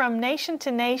forth from nation to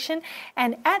nation,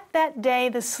 and at that day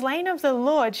the slain of the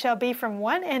Lord shall be from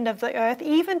one end of the earth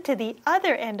even to the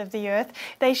other end of the earth.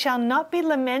 They shall not be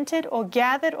lamented or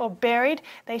gathered or buried.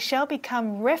 They shall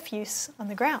become refuse on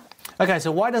the ground." Okay,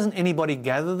 so why doesn't anybody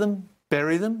gather them,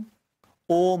 bury them,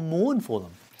 or mourn for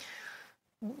them?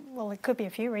 Well, it could be a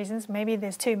few reasons. Maybe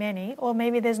there's too many, or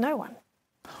maybe there's no one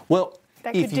Well,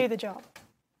 that could do the job.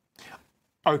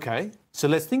 Okay, so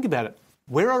let's think about it.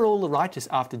 Where are all the righteous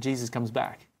after Jesus comes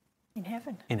back? In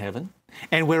heaven. In heaven.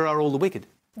 And where are all the wicked?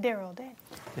 They're all dead.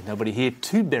 There's nobody here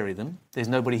to bury them. There's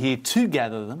nobody here to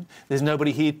gather them. There's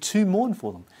nobody here to mourn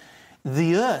for them.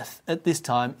 The earth at this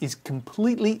time is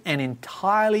completely and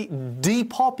entirely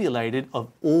depopulated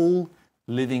of all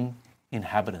living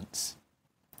inhabitants.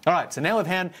 All right, so now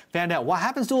we've found out what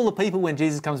happens to all the people when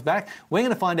Jesus comes back. We're going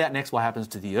to find out next what happens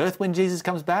to the earth when Jesus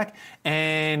comes back.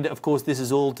 And, of course, this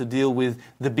is all to deal with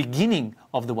the beginning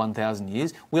of the 1,000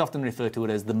 years. We often refer to it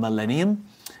as the millennium.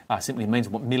 Simply means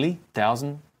what, milli,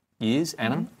 1,000 years,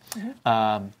 annum.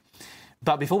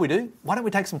 But before we do, why don't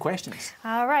we take some questions?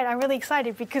 All right, I'm really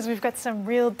excited because we've got some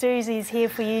real doozies here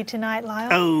for you tonight, Lyle.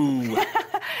 Oh!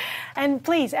 And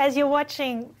please, as you're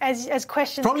watching, as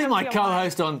questions Probably come my to your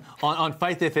mind- co-host on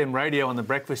Faith FM radio on The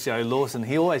Breakfast Show, Lawson,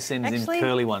 he always sends Actually, in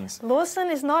curly ones.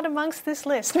 Lawson is not amongst this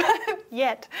list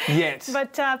yet. Yet.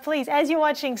 But please, as you're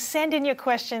watching, send in your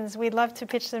questions. We'd love to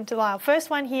pitch them to Lyle. First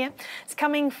one here is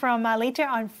coming from Marlita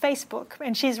on Facebook,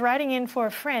 and she's writing in for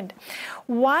a friend.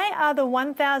 Why are the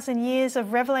 1,000 years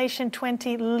of Revelation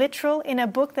 20 literal in a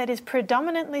book that is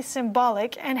predominantly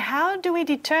symbolic, and how do we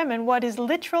determine what is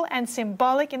literal and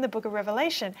symbolic in the book of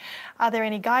Revelation? Are there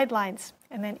any guidelines?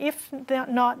 And then if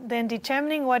not, then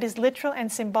determining what is literal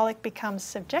and symbolic becomes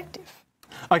subjective.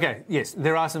 Okay, yes,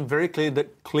 there are some very clear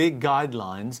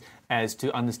guidelines as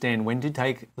to understand when to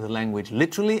take the language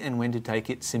literally and when to take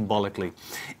it symbolically.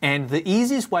 And the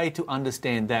easiest way to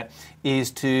understand that is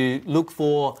to look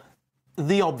for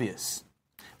the obvious.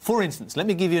 For instance, let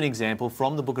me give you an example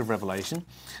from the book of Revelation.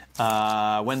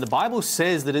 When the Bible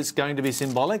says that it's going to be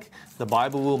symbolic, the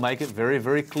Bible will make it very,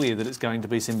 very clear that it's going to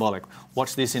be symbolic.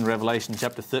 Watch this in Revelation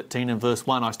chapter 13 and verse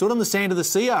 1. I stood on the sand of the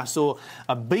sea. I saw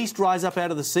a beast rise up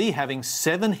out of the sea, having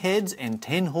 7 heads and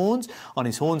 10 horns. On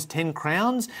his horns 10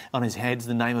 crowns. On his heads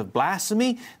the name of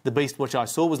blasphemy. The beast which I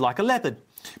saw was like a leopard,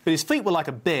 but his feet were like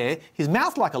a bear, his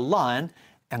mouth like a lion,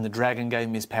 and the dragon gave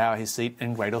him his power, his seat,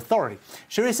 and great authority.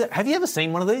 Charissa, have you ever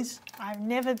seen one of these? I've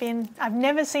never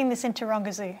seen this in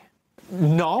Taronga Zoo.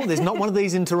 No, there's not one of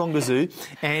these in Taronga Zoo,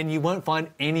 and you won't find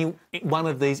any one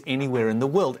of these anywhere in the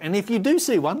world. And if you do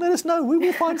see one, let us know. We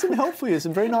will find some help for you.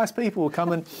 Some very nice people will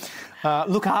come and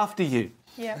look after you.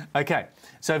 Yeah. Okay,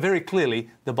 so very clearly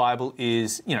the Bible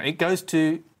is, it goes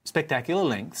to spectacular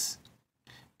lengths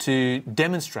to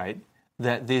demonstrate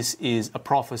that this is a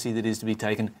prophecy that is to be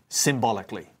taken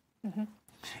symbolically. Mm-hmm.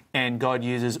 And God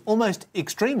uses almost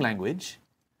extreme language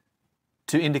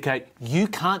to indicate you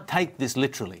can't take this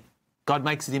literally. God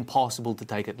makes it impossible to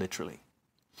take it literally.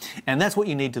 And that's what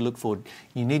you need to look for.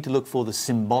 You need to look for the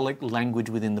symbolic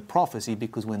language within the prophecy,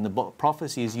 because when the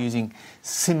prophecy is using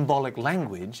symbolic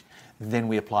language, then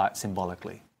we apply it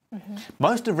symbolically. Mm-hmm.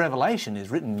 Most of Revelation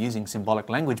is written using symbolic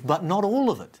language, but not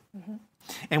all of it. Mm-hmm.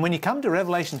 And when you come to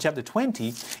Revelation chapter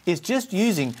 20, it's just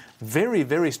using very,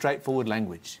 very straightforward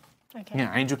language. Okay.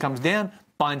 Angel comes down,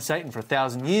 binds Satan for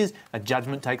 1,000 years, a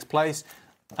judgment takes place,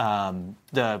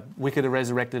 the wicked are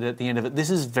resurrected at the end of it.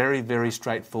 This is very, very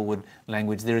straightforward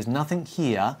language. There is nothing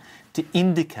here to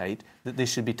indicate that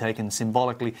this should be taken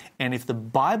symbolically. And if the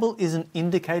Bible isn't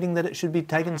indicating that it should be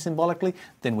taken symbolically,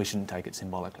 then we shouldn't take it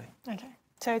symbolically. Okay.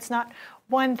 So it's not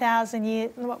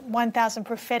 1,000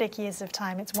 prophetic years of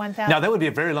time. It's 1,000. No, that would be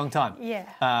a very long time.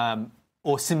 Yeah.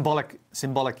 Or symbolic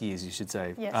years, you should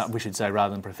say. Yes. We should say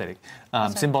rather than prophetic.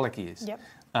 Symbolic years. Yep.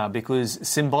 Because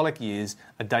symbolic years,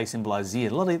 a day symbolises a year.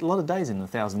 A lot of days in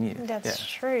 1,000 years. That's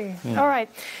true. All right.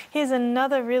 Here's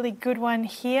another really good one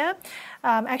here.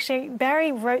 Actually,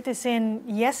 Barry wrote this in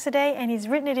yesterday, and he's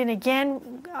written it in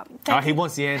again. He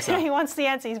wants the answer. He wants the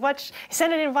answer. He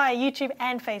sent it in via YouTube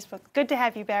and Facebook. Good to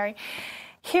have you, Barry.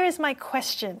 Here is my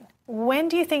question. When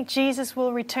do you think Jesus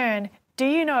will return? Do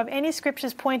you know of any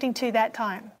scriptures pointing to that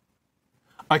time?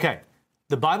 Okay.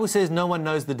 The Bible says no one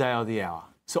knows the day or the hour.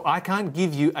 So I can't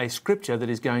give you a scripture that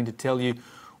is going to tell you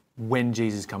when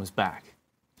Jesus comes back.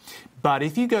 But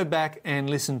if you go back and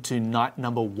listen to night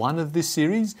number 1 of this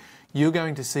series, you're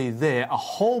going to see there a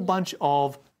whole bunch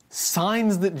of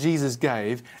signs that Jesus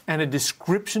gave and a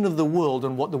description of the world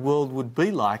and what the world would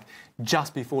be like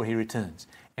just before he returns.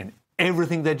 And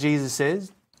everything that Jesus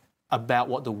says about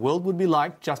what the world would be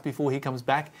like just before he comes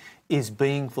back is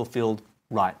being fulfilled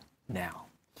right now.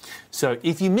 So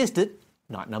if you missed it,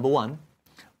 night number 1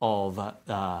 of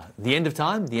the end of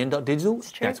time, the end.digital,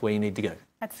 that's where you need to go.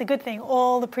 That's the good thing.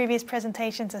 All the previous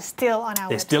presentations are still on our website.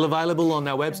 They're still available on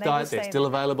our website. They're still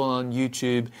available on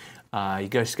YouTube. You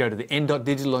just go to the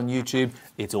end.digital on YouTube.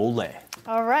 It's all there.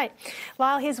 All right.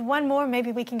 Lyle, here's one more.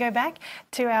 Maybe we can go back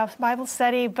to our Bible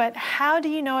study. But how do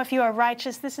you know if you are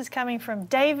righteous? This is coming from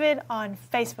David on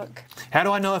Facebook. How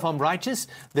do I know if I'm righteous?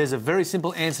 There's a very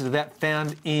simple answer to that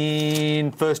found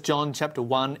in 1 John chapter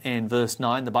 1 and verse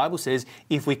 9. The Bible says,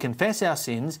 if we confess our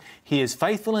sins, he is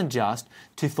faithful and just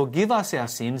to forgive us our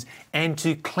sins and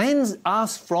to cleanse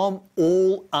us from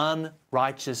all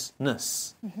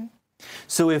unrighteousness. Mm-hmm.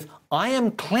 So if I am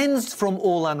cleansed from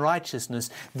all unrighteousness,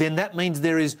 then that means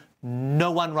there is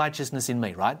no unrighteousness in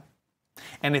me, right?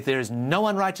 And if there is no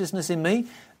unrighteousness in me,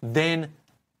 then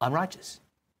I'm righteous.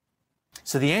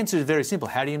 So the answer is very simple.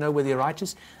 How do you know whether you're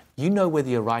righteous? You know whether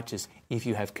you're righteous if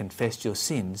you have confessed your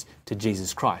sins to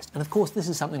Jesus Christ. And of course, this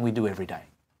is something we do every day.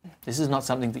 This is not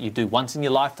something that you do once in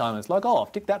your lifetime. It's like, oh,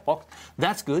 I've ticked that box.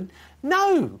 That's good.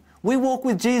 No! We walk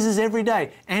with Jesus every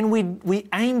day, and we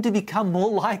aim to become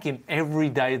more like him every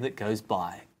day that goes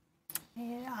by.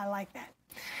 Yeah, I like that.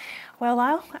 Well,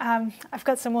 Lyle, I've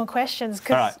got some more questions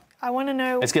because right. I want to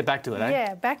know... Let's get back to it, eh?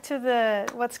 Yeah, back to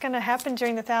what's going to happen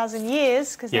during the 1,000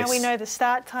 years, because now we know the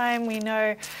start time, we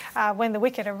know when the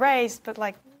wicked are raised, but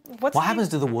like... What happens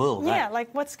to the world? Yeah,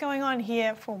 like what's going on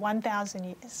here for 1,000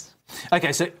 years?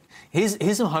 Okay, so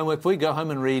here's some homework for you. Go home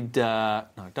and read... no,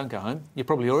 don't go home. You're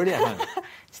probably already at home.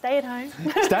 Stay at home.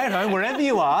 Stay at home, wherever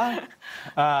you are.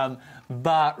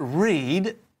 But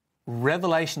read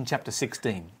Revelation chapter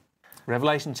 16.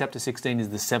 Revelation chapter 16 is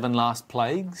the 7 last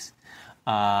plagues.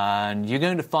 And you're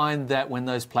going to find that when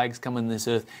those plagues come on this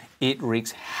earth, it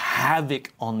wreaks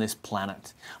havoc on this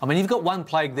planet. I mean, you've got one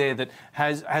plague there that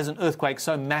has an earthquake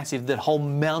so massive that whole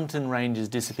mountain ranges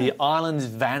disappear, islands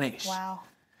vanish. Wow.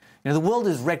 The world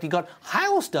is wrecked. You've got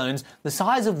hailstones the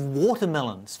size of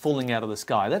watermelons falling out of the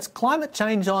sky. That's climate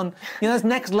change on, that's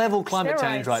next level climate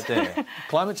change right there.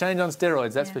 Climate change on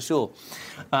steroids, that's for sure.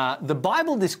 The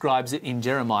Bible describes it in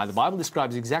Jeremiah. The Bible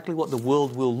describes exactly what the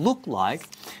world will look like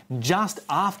just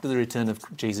after the return of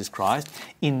Jesus Christ.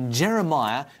 In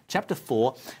Jeremiah chapter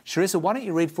 4, Charissa, why don't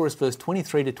you read for us verse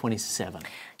 23 to 27?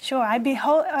 Sure. I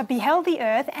beheld the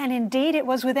earth, and indeed it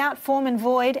was without form and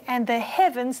void, and the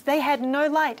heavens, they had no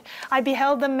light. I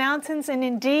beheld the mountains, and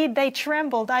indeed they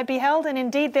trembled. I beheld, and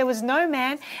indeed there was no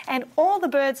man, and all the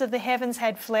birds of the heavens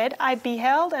had fled. I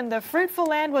beheld, and the fruitful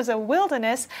land was a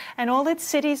wilderness, and all its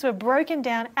cities were broken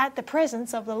down at the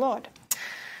presence of the Lord.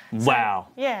 Wow.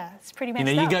 So, yeah, it's pretty messed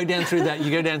up. You go down through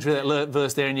that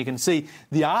verse there, and you can see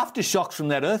the aftershocks from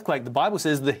that earthquake. The Bible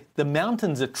says the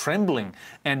mountains are trembling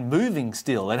and moving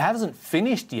still. It hasn't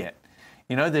finished yet.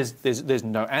 There's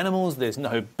no animals, there's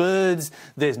no birds,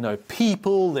 there's no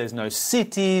people, there's no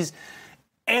cities.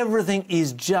 Everything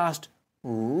is just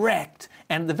wrecked.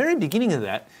 And at the very beginning of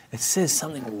that, it says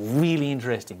something really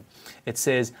interesting. It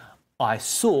says, I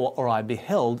saw, or I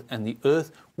beheld, and the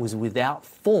earth was without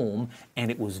form and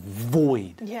it was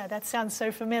void. Yeah, that sounds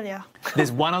so familiar.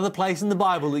 There's one other place in the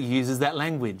Bible that uses that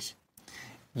language.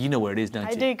 You know where it is, don't you?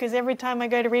 I do, because every time I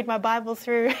go to read my Bible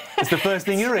through... It's the first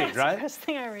thing you read, right? It's the first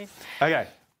thing I read. Okay,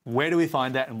 where do we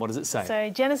find that and what does it say? So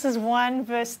Genesis 1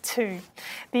 verse 2.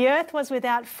 The earth was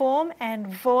without form and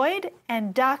void,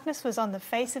 and darkness was on the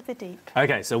face of the deep.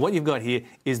 Okay, so what you've got here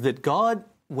is that God,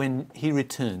 when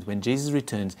Jesus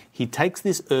returns, he takes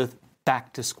this earth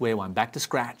back to square one, back to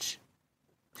scratch.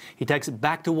 He takes it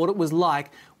back to what it was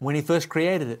like when he first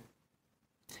created it.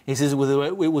 He says it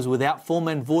was without form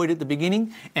and void at the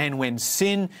beginning, and when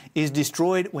sin is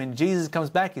destroyed, when Jesus comes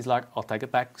back, he's like, I'll take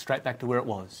it back, straight back to where it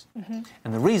was. Mm-hmm.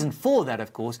 And the reason for that,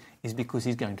 of course, is because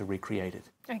he's going to recreate it.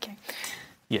 Okay.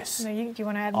 Yes. No, do you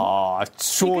want to add more? Oh, I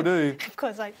sure do. Of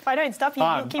course, if I don't stop you,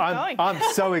 you'll keep going. I'm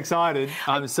so excited.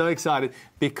 I'm so excited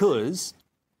because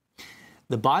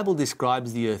the Bible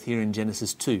describes the earth here in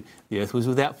Genesis 2. The earth was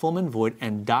without form and void,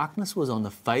 and darkness was on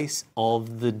the face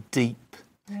of the deep.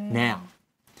 Now,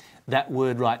 that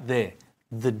word right there,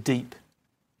 the deep.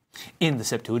 In the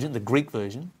Septuagint, the Greek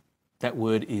version, that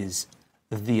word is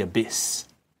the abyss,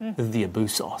 the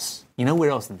abyssos. You know where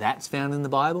else that's found in the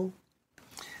Bible?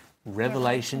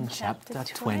 Revelation chapter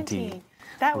 20.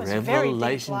 That was very deep,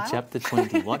 Revelation Lyle. chapter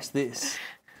 20. Watch this.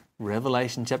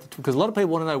 Revelation chapter 20. Because a lot of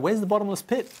people want to know, where's the bottomless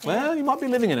pit? Well, you might be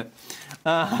living in it.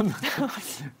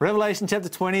 Revelation chapter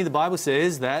 20, the Bible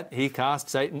says that he cast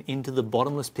Satan into the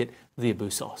bottomless pit, the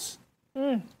abyssos.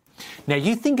 Now,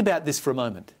 you think about this for a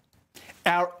moment.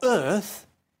 Our earth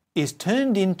is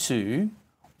turned into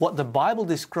what the Bible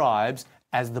describes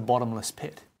as the bottomless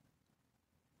pit.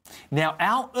 Now,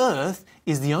 our earth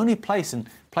is the only place in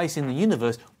the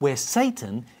universe where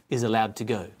Satan is allowed to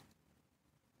go.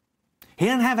 He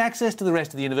didn't have access to the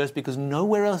rest of the universe because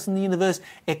nowhere else in the universe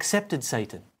accepted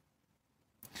Satan.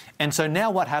 And so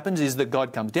now what happens is that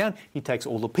God comes down, he takes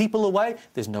all the people away,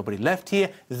 there's nobody left here,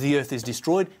 the earth is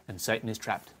destroyed, and Satan is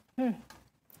trapped.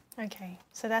 Okay,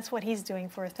 so that's what he's doing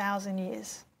for 1,000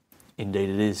 years. Indeed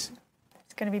it is.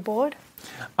 He's going to be bored?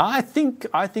 I think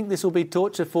this will be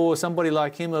torture for somebody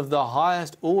like him of the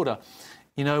highest order.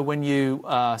 When you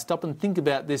stop and think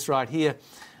about this right here,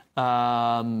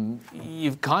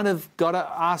 you've kind of got to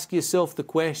ask yourself the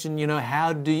question,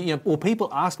 how do you, or people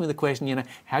ask me the question,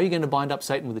 how are you going to bind up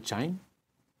Satan with a chain?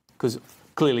 Because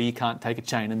clearly you can't take a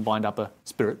chain and bind up a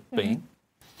spirit being.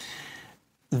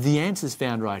 The answer's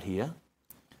found right here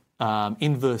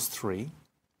in verse 3.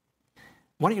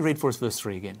 Why don't you read for us verse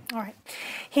 3 again? All right.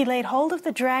 He laid hold of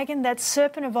the dragon, that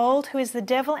serpent of old, who is the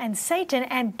devil and Satan,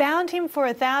 and bound him for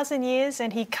 1,000 years,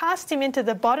 and he cast him into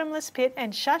the bottomless pit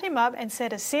and shut him up and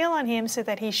set a seal on him so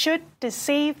that he should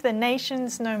deceive the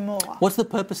nations no more. What's the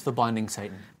purpose for binding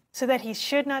Satan? So that he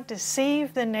should not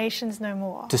deceive the nations no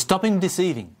more. To stop him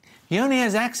deceiving. He only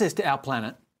has access to our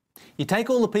planet. You take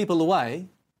all the people away,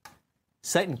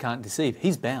 Satan can't deceive.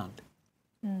 He's bound.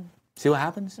 See what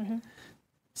happens?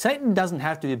 Satan doesn't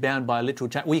have to be bound by a literal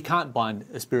chain. Well, you can't bind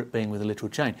a spirit being with a literal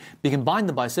chain. But you can bind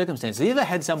them by circumstances. Have you ever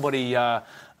had somebody, have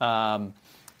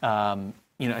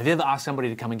you ever asked somebody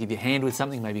to come and give you a hand with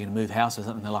something? Maybe you're going to move house or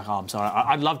something. They're like, oh, I'm sorry,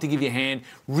 I'd love to give you a hand.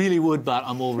 Really would, but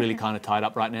I'm all really kind of tied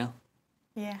up right now.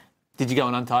 Yeah. Did you go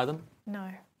and untie them? No.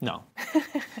 No.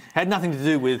 Had nothing to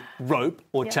do with rope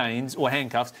or chains or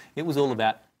handcuffs. It was all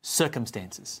about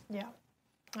circumstances. Yeah.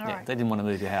 All Yeah, right. they didn't want to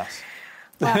move your house.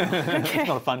 Wow. It's Okay.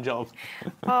 not a fun job.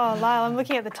 Oh, Lyle, I'm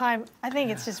looking at the time. I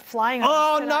think it's just flying.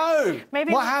 Oh, today. no!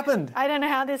 Maybe What happened? I don't know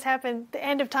how this happened. The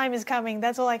end of time is coming.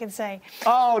 That's all I can say.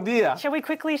 Oh, dear. Shall we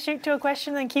quickly shoot to a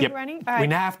question and keep running? All right. We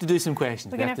now have to do some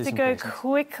questions. We're going to have to go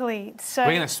quickly. So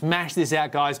We're going to smash this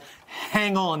out, guys.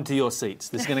 Hang on to your seats.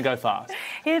 This is going to go fast.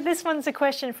 here, this one's a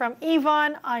question from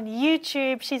Yvonne on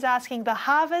YouTube. She's asking, the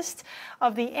harvest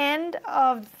of the end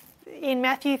of in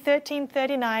Matthew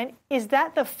 13:39, is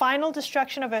that the final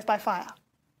destruction of earth by fire?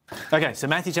 Okay, so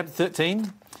Matthew chapter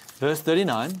 13, verse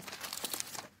 39.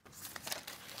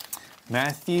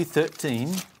 Matthew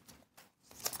 13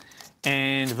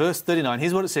 and verse 39.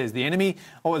 Here's what it says. The enemy...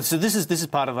 Oh, so this is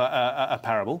part of a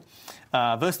parable.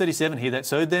 Verse 37, he that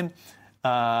sowed them.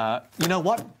 You know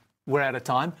what? We're out of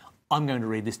time. I'm going to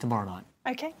read this tomorrow night.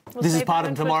 Okay. This is part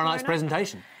of tomorrow night's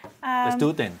presentation. Let's do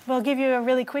it then. We'll give you a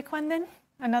really quick one then.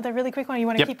 Another really quick one. You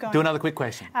want to keep going? Do another quick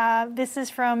question. This is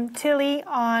from Tilly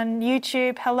on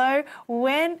YouTube. Hello.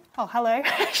 Hello.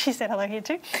 She said hello here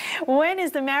too. When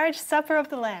is the marriage supper of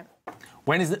the Lamb?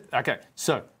 When is okay,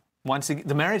 so once again,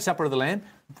 the marriage supper of the Lamb,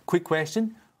 quick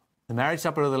question. The marriage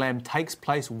supper of the Lamb takes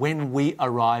place when we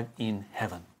arrive in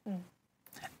heaven.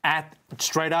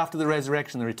 Straight after the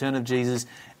resurrection, the return of Jesus,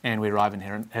 and we arrive in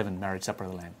heaven, marriage supper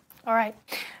of the Lamb. All right.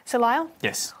 So Lyle?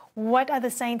 Yes. What are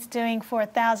the saints doing for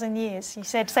 1,000 years? You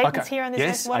said Satan's here on this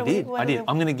yes, earth. I did.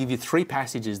 I'm going to give you 3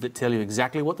 passages that tell you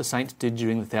exactly what the saints did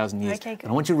during the 1,000 years. Okay, good.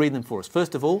 And I want you to read them for us.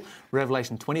 First of all,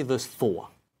 Revelation 20, verse 4.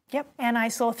 Yep. And I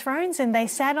saw thrones, and they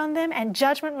sat on them, and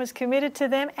judgment was committed to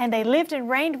them, and they lived and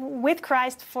reigned with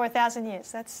Christ for 1,000 years.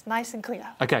 That's nice and clear.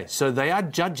 Okay, so they are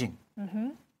judging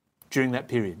during that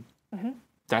period.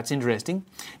 That's interesting.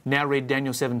 Now read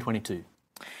Daniel 7:22.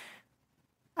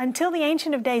 Until the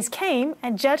Ancient of Days came,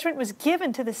 and judgment was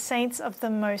given to the saints of the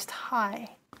Most High.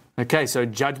 Okay, so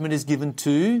judgment is given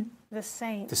to The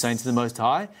saints. the saints of the Most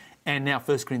High. And now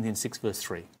 1 Corinthians 6, verse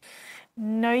 3.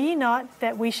 Know ye not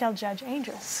that we shall judge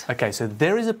angels? Okay, so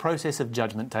there is a process of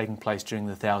judgment taking place during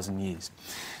the 1,000 years.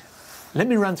 Let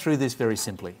me run through this very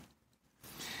simply.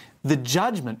 The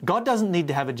judgment, God doesn't need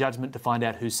to have a judgment to find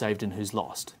out who's saved and who's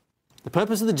lost. The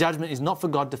purpose of the judgment is not for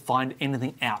God to find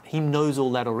anything out. He knows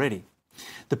all that already.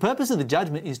 The purpose of the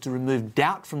judgment is to remove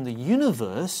doubt from the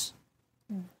universe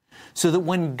so that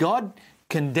when God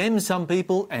condemns some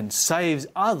people and saves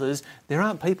others, there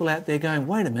aren't people out there going,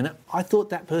 wait a minute, I thought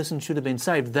that person should have been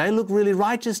saved. They look really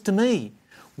righteous to me.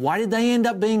 Why did they end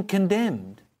up being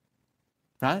condemned?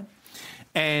 Right?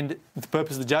 And the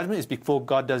purpose of the judgment is before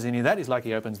God does any of that, it's like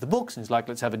he opens the books and he's like,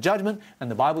 let's have a judgment. And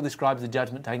the Bible describes the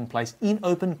judgment taking place in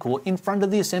open court in front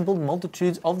of the assembled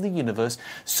multitudes of the universe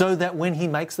so that when he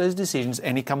makes those decisions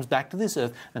and he comes back to this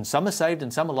earth and some are saved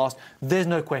and some are lost, there's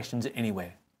no questions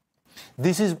anywhere.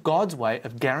 This is God's way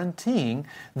of guaranteeing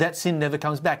that sin never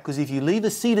comes back, because if you leave a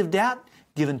seed of doubt,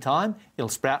 given time, it'll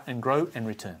sprout and grow and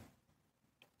return.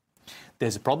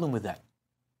 There's a problem with that.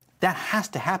 That has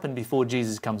to happen before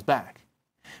Jesus comes back,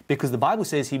 because the Bible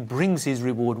says he brings his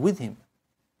reward with him.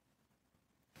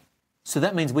 So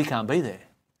that means we can't be there.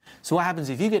 So what happens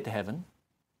if you get to heaven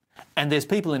and there's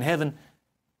people in heaven,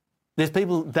 there's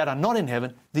people that are not in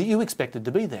heaven that you expected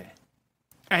to be there?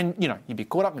 And, you know, you'd be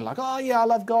caught up and like, oh, yeah, I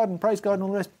love God and praise God and all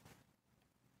the rest.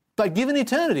 But given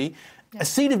eternity, a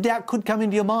seed of doubt could come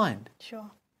into your mind. Sure.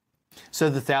 So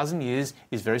the 1,000 years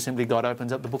is very simply God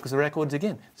opens up the book of the records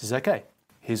again. Says, okay,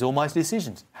 here's all my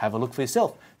decisions. Have a look for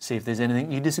yourself. See if there's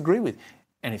anything you disagree with.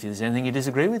 And if there's anything you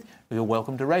disagree with, you're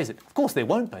welcome to raise it. Of course, there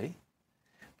won't be.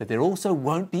 But there also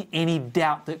won't be any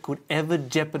doubt that could ever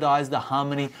jeopardize the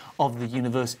harmony of the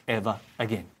universe ever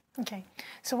again. Okay.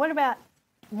 So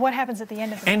what happens at the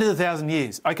end of it? End of the 1,000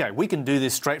 years. Okay, we can do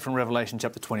this straight from Revelation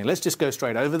chapter 20. Let's just go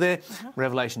straight over there.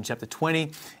 Revelation chapter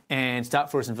 20 and start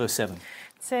for us in verse 7. It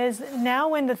says, now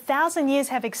when the 1,000 years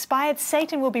have expired,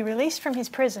 Satan will be released from his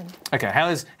prison. Okay,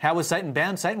 how was Satan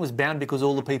bound? Satan was bound because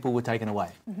all the people were taken away.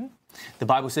 The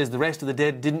Bible says the rest of the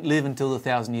dead didn't live until the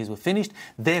 1,000 years were finished.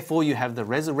 Therefore, you have the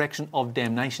resurrection of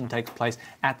damnation takes place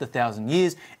at the 1,000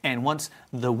 years. And once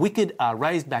the wicked are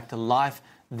raised back to life,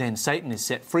 then Satan is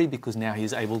set free because now he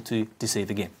is able to deceive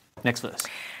again. Next verse.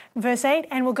 Verse 8,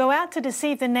 and will go out to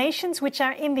deceive the nations which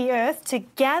are in the earth, to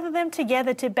gather them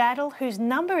together to battle, whose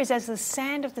number is as the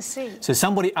sand of the sea. So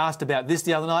somebody asked about this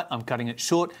the other night. I'm cutting it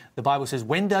short. The Bible says,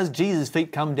 when does Jesus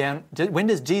come down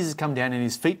and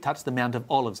his feet touch the Mount of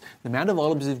Olives? The Mount of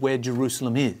Olives is where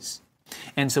Jerusalem is.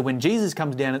 And so when Jesus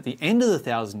comes down at the end of the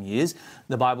 1,000 years,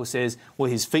 the Bible says, well,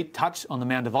 his feet touch on the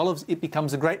Mount of Olives, it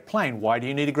becomes a great plain. Why do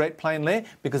you need a great plain there?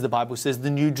 Because the Bible says the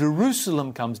New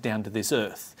Jerusalem comes down to this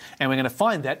earth. And we're going to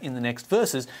find that in the next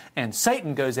verses. And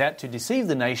Satan goes out to deceive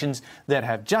the nations that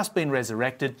have just been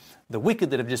resurrected, the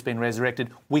wicked that have just been resurrected.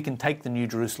 We can take the New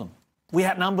Jerusalem. We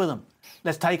outnumber them.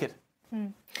 Let's take it.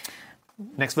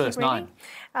 Next verse, 9.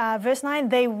 Verse 9,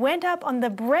 they went up on the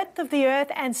breadth of the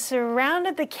earth and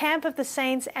surrounded the camp of the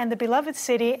saints and the beloved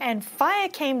city, and fire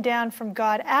came down from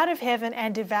God out of heaven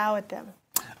and devoured them.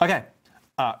 Okay,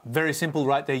 very simple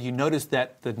right there. You notice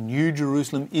that the New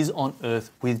Jerusalem is on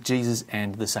earth with Jesus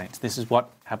and the saints. This is what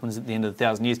happens at the end of the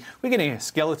 1,000 years. We're getting a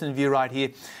skeleton view right here.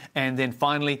 And then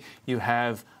finally, you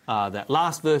have that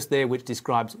last verse there, which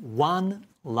describes one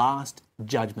last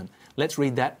judgment. Let's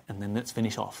read that and then let's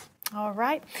finish off. All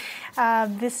right.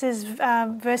 This is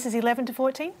verses 11 to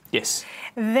 14. Yes.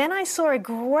 Then I saw a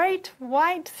great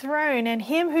white throne and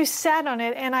him who sat on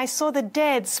it, and I saw the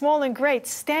dead, small and great,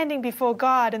 standing before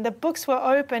God, and the books were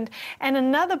opened, and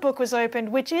another book was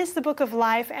opened, which is the book of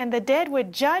life, and the dead were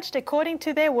judged according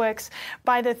to their works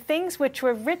by the things which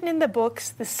were written in the books.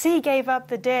 The sea gave up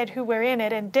the dead who were in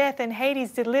it, and death and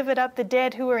Hades delivered up the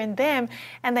dead who were in them,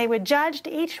 and they were judged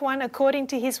each one according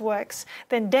to his works.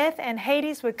 Then death and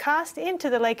Hades were cast into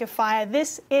the lake of fire.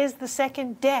 This is the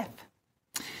second death.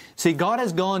 See, God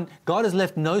has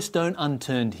left no stone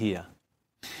unturned here.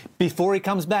 Before he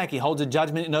comes back, he holds a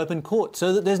judgment in open court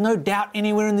so that there's no doubt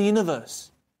anywhere in the universe.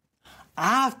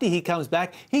 After he comes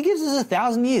back, he gives us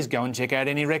 1,000 years. Go and check out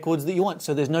any records that you want,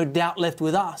 so there's no doubt left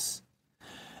with us.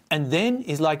 And then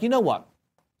he's like, you know what?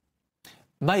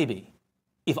 Maybe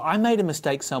if I made a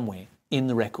mistake somewhere in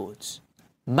the records,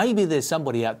 maybe there's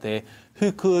somebody out there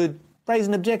who could raise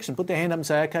an objection, put their hand up and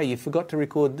say, okay, you forgot to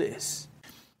record this.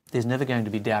 There's never going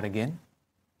to be doubt again.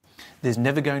 There's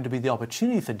never going to be the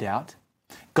opportunity for doubt.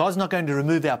 God's not going to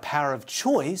remove our power of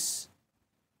choice.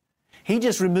 He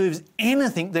just removes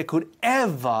anything that could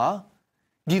ever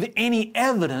give any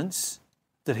evidence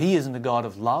that he isn't a God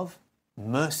of love,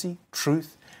 mercy,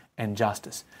 truth, and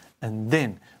justice. And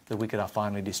then the wicked are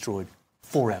finally destroyed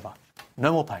forever.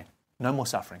 No more pain, no more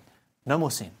suffering, no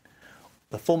more sin.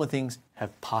 The former things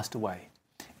have passed away.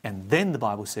 And then the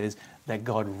Bible says that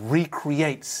God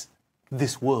recreates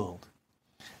this world.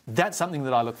 That's something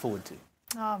that I look forward to.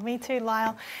 Oh, me too,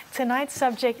 Lyle. Tonight's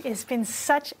subject has been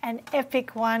such an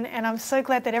epic one, and I'm so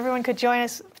glad that everyone could join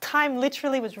us. Time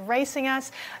literally was racing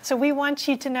us. So we want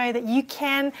you to know that you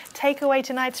can take away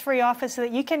tonight's free offer so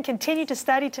that you can continue to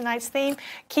study tonight's theme.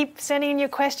 Keep sending in your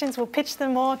questions. We'll pitch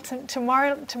them all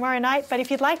tomorrow night. But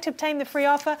if you'd like to obtain the free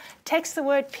offer, text the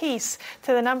word peace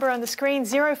to the number on the screen,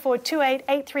 0428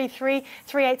 833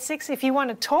 386. If you want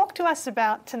to talk to us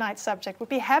about tonight's subject, we'd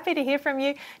be happy to hear from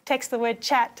you. Text the word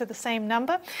chat to the same number.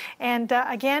 And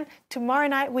again, tomorrow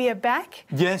night we are back.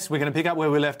 Yes, we're going to pick up where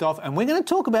we left off, and we're going to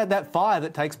talk about that fire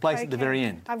that takes place at the very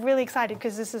end. I'm really excited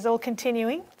because this is all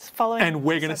continuing. It's following. And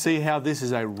we're going to see how this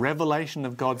is a revelation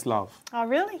of God's love. Oh,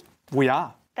 really? We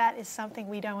are. That is something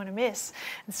we don't want to miss.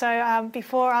 And so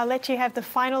before I'll let you have the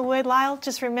final word, Lyle,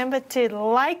 just remember to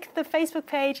like the Facebook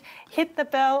page, hit the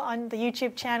bell on the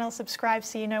YouTube channel, subscribe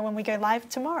so you know when we go live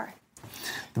tomorrow.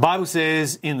 The Bible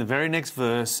says in the very next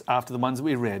verse, after the ones that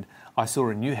we read, I saw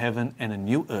a new heaven and a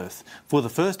new earth. For the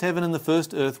first heaven and the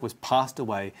first earth was passed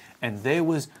away, and there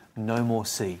was no more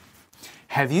sea.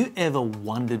 Have you ever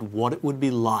wondered what it would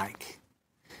be like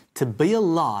to be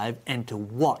alive and to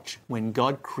watch when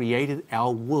God created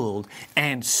our world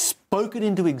and spoke it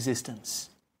into existence?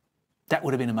 That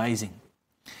would have been amazing.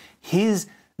 Here's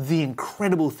the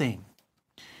incredible thing.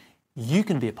 You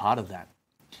can be a part of that.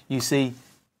 You see,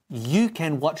 you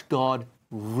can watch God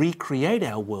recreate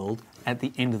our world at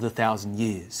the end of the 1,000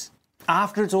 years.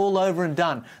 After it's all over and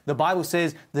done, the Bible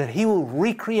says that he will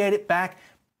recreate it back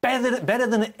better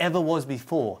than it ever was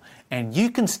before. And you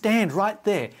can stand right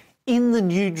there in the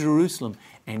New Jerusalem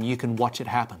and you can watch it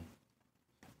happen.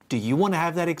 Do you want to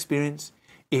have that experience?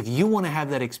 If you want to have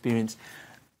that experience,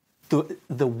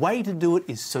 the way to do it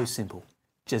is so simple.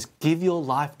 Just give your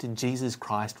life to Jesus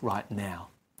Christ right now.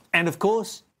 And of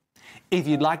course, if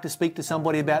you'd like to speak to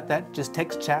somebody about that, just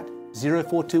text chat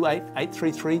 0428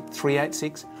 833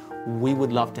 386. We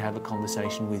would love to have a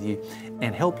conversation with you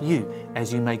and help you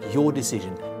as you make your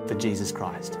decision for Jesus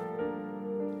Christ.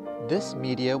 This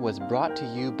media was brought to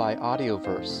you by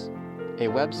Audioverse, a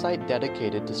website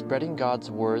dedicated to spreading God's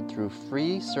Word through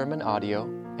free sermon audio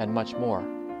and much more.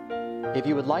 If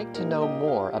you would like to know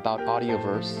more about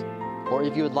Audioverse, or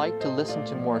if you would like to listen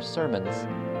to more sermons,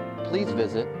 please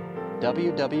visit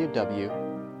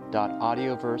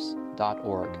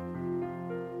www.audioverse.org.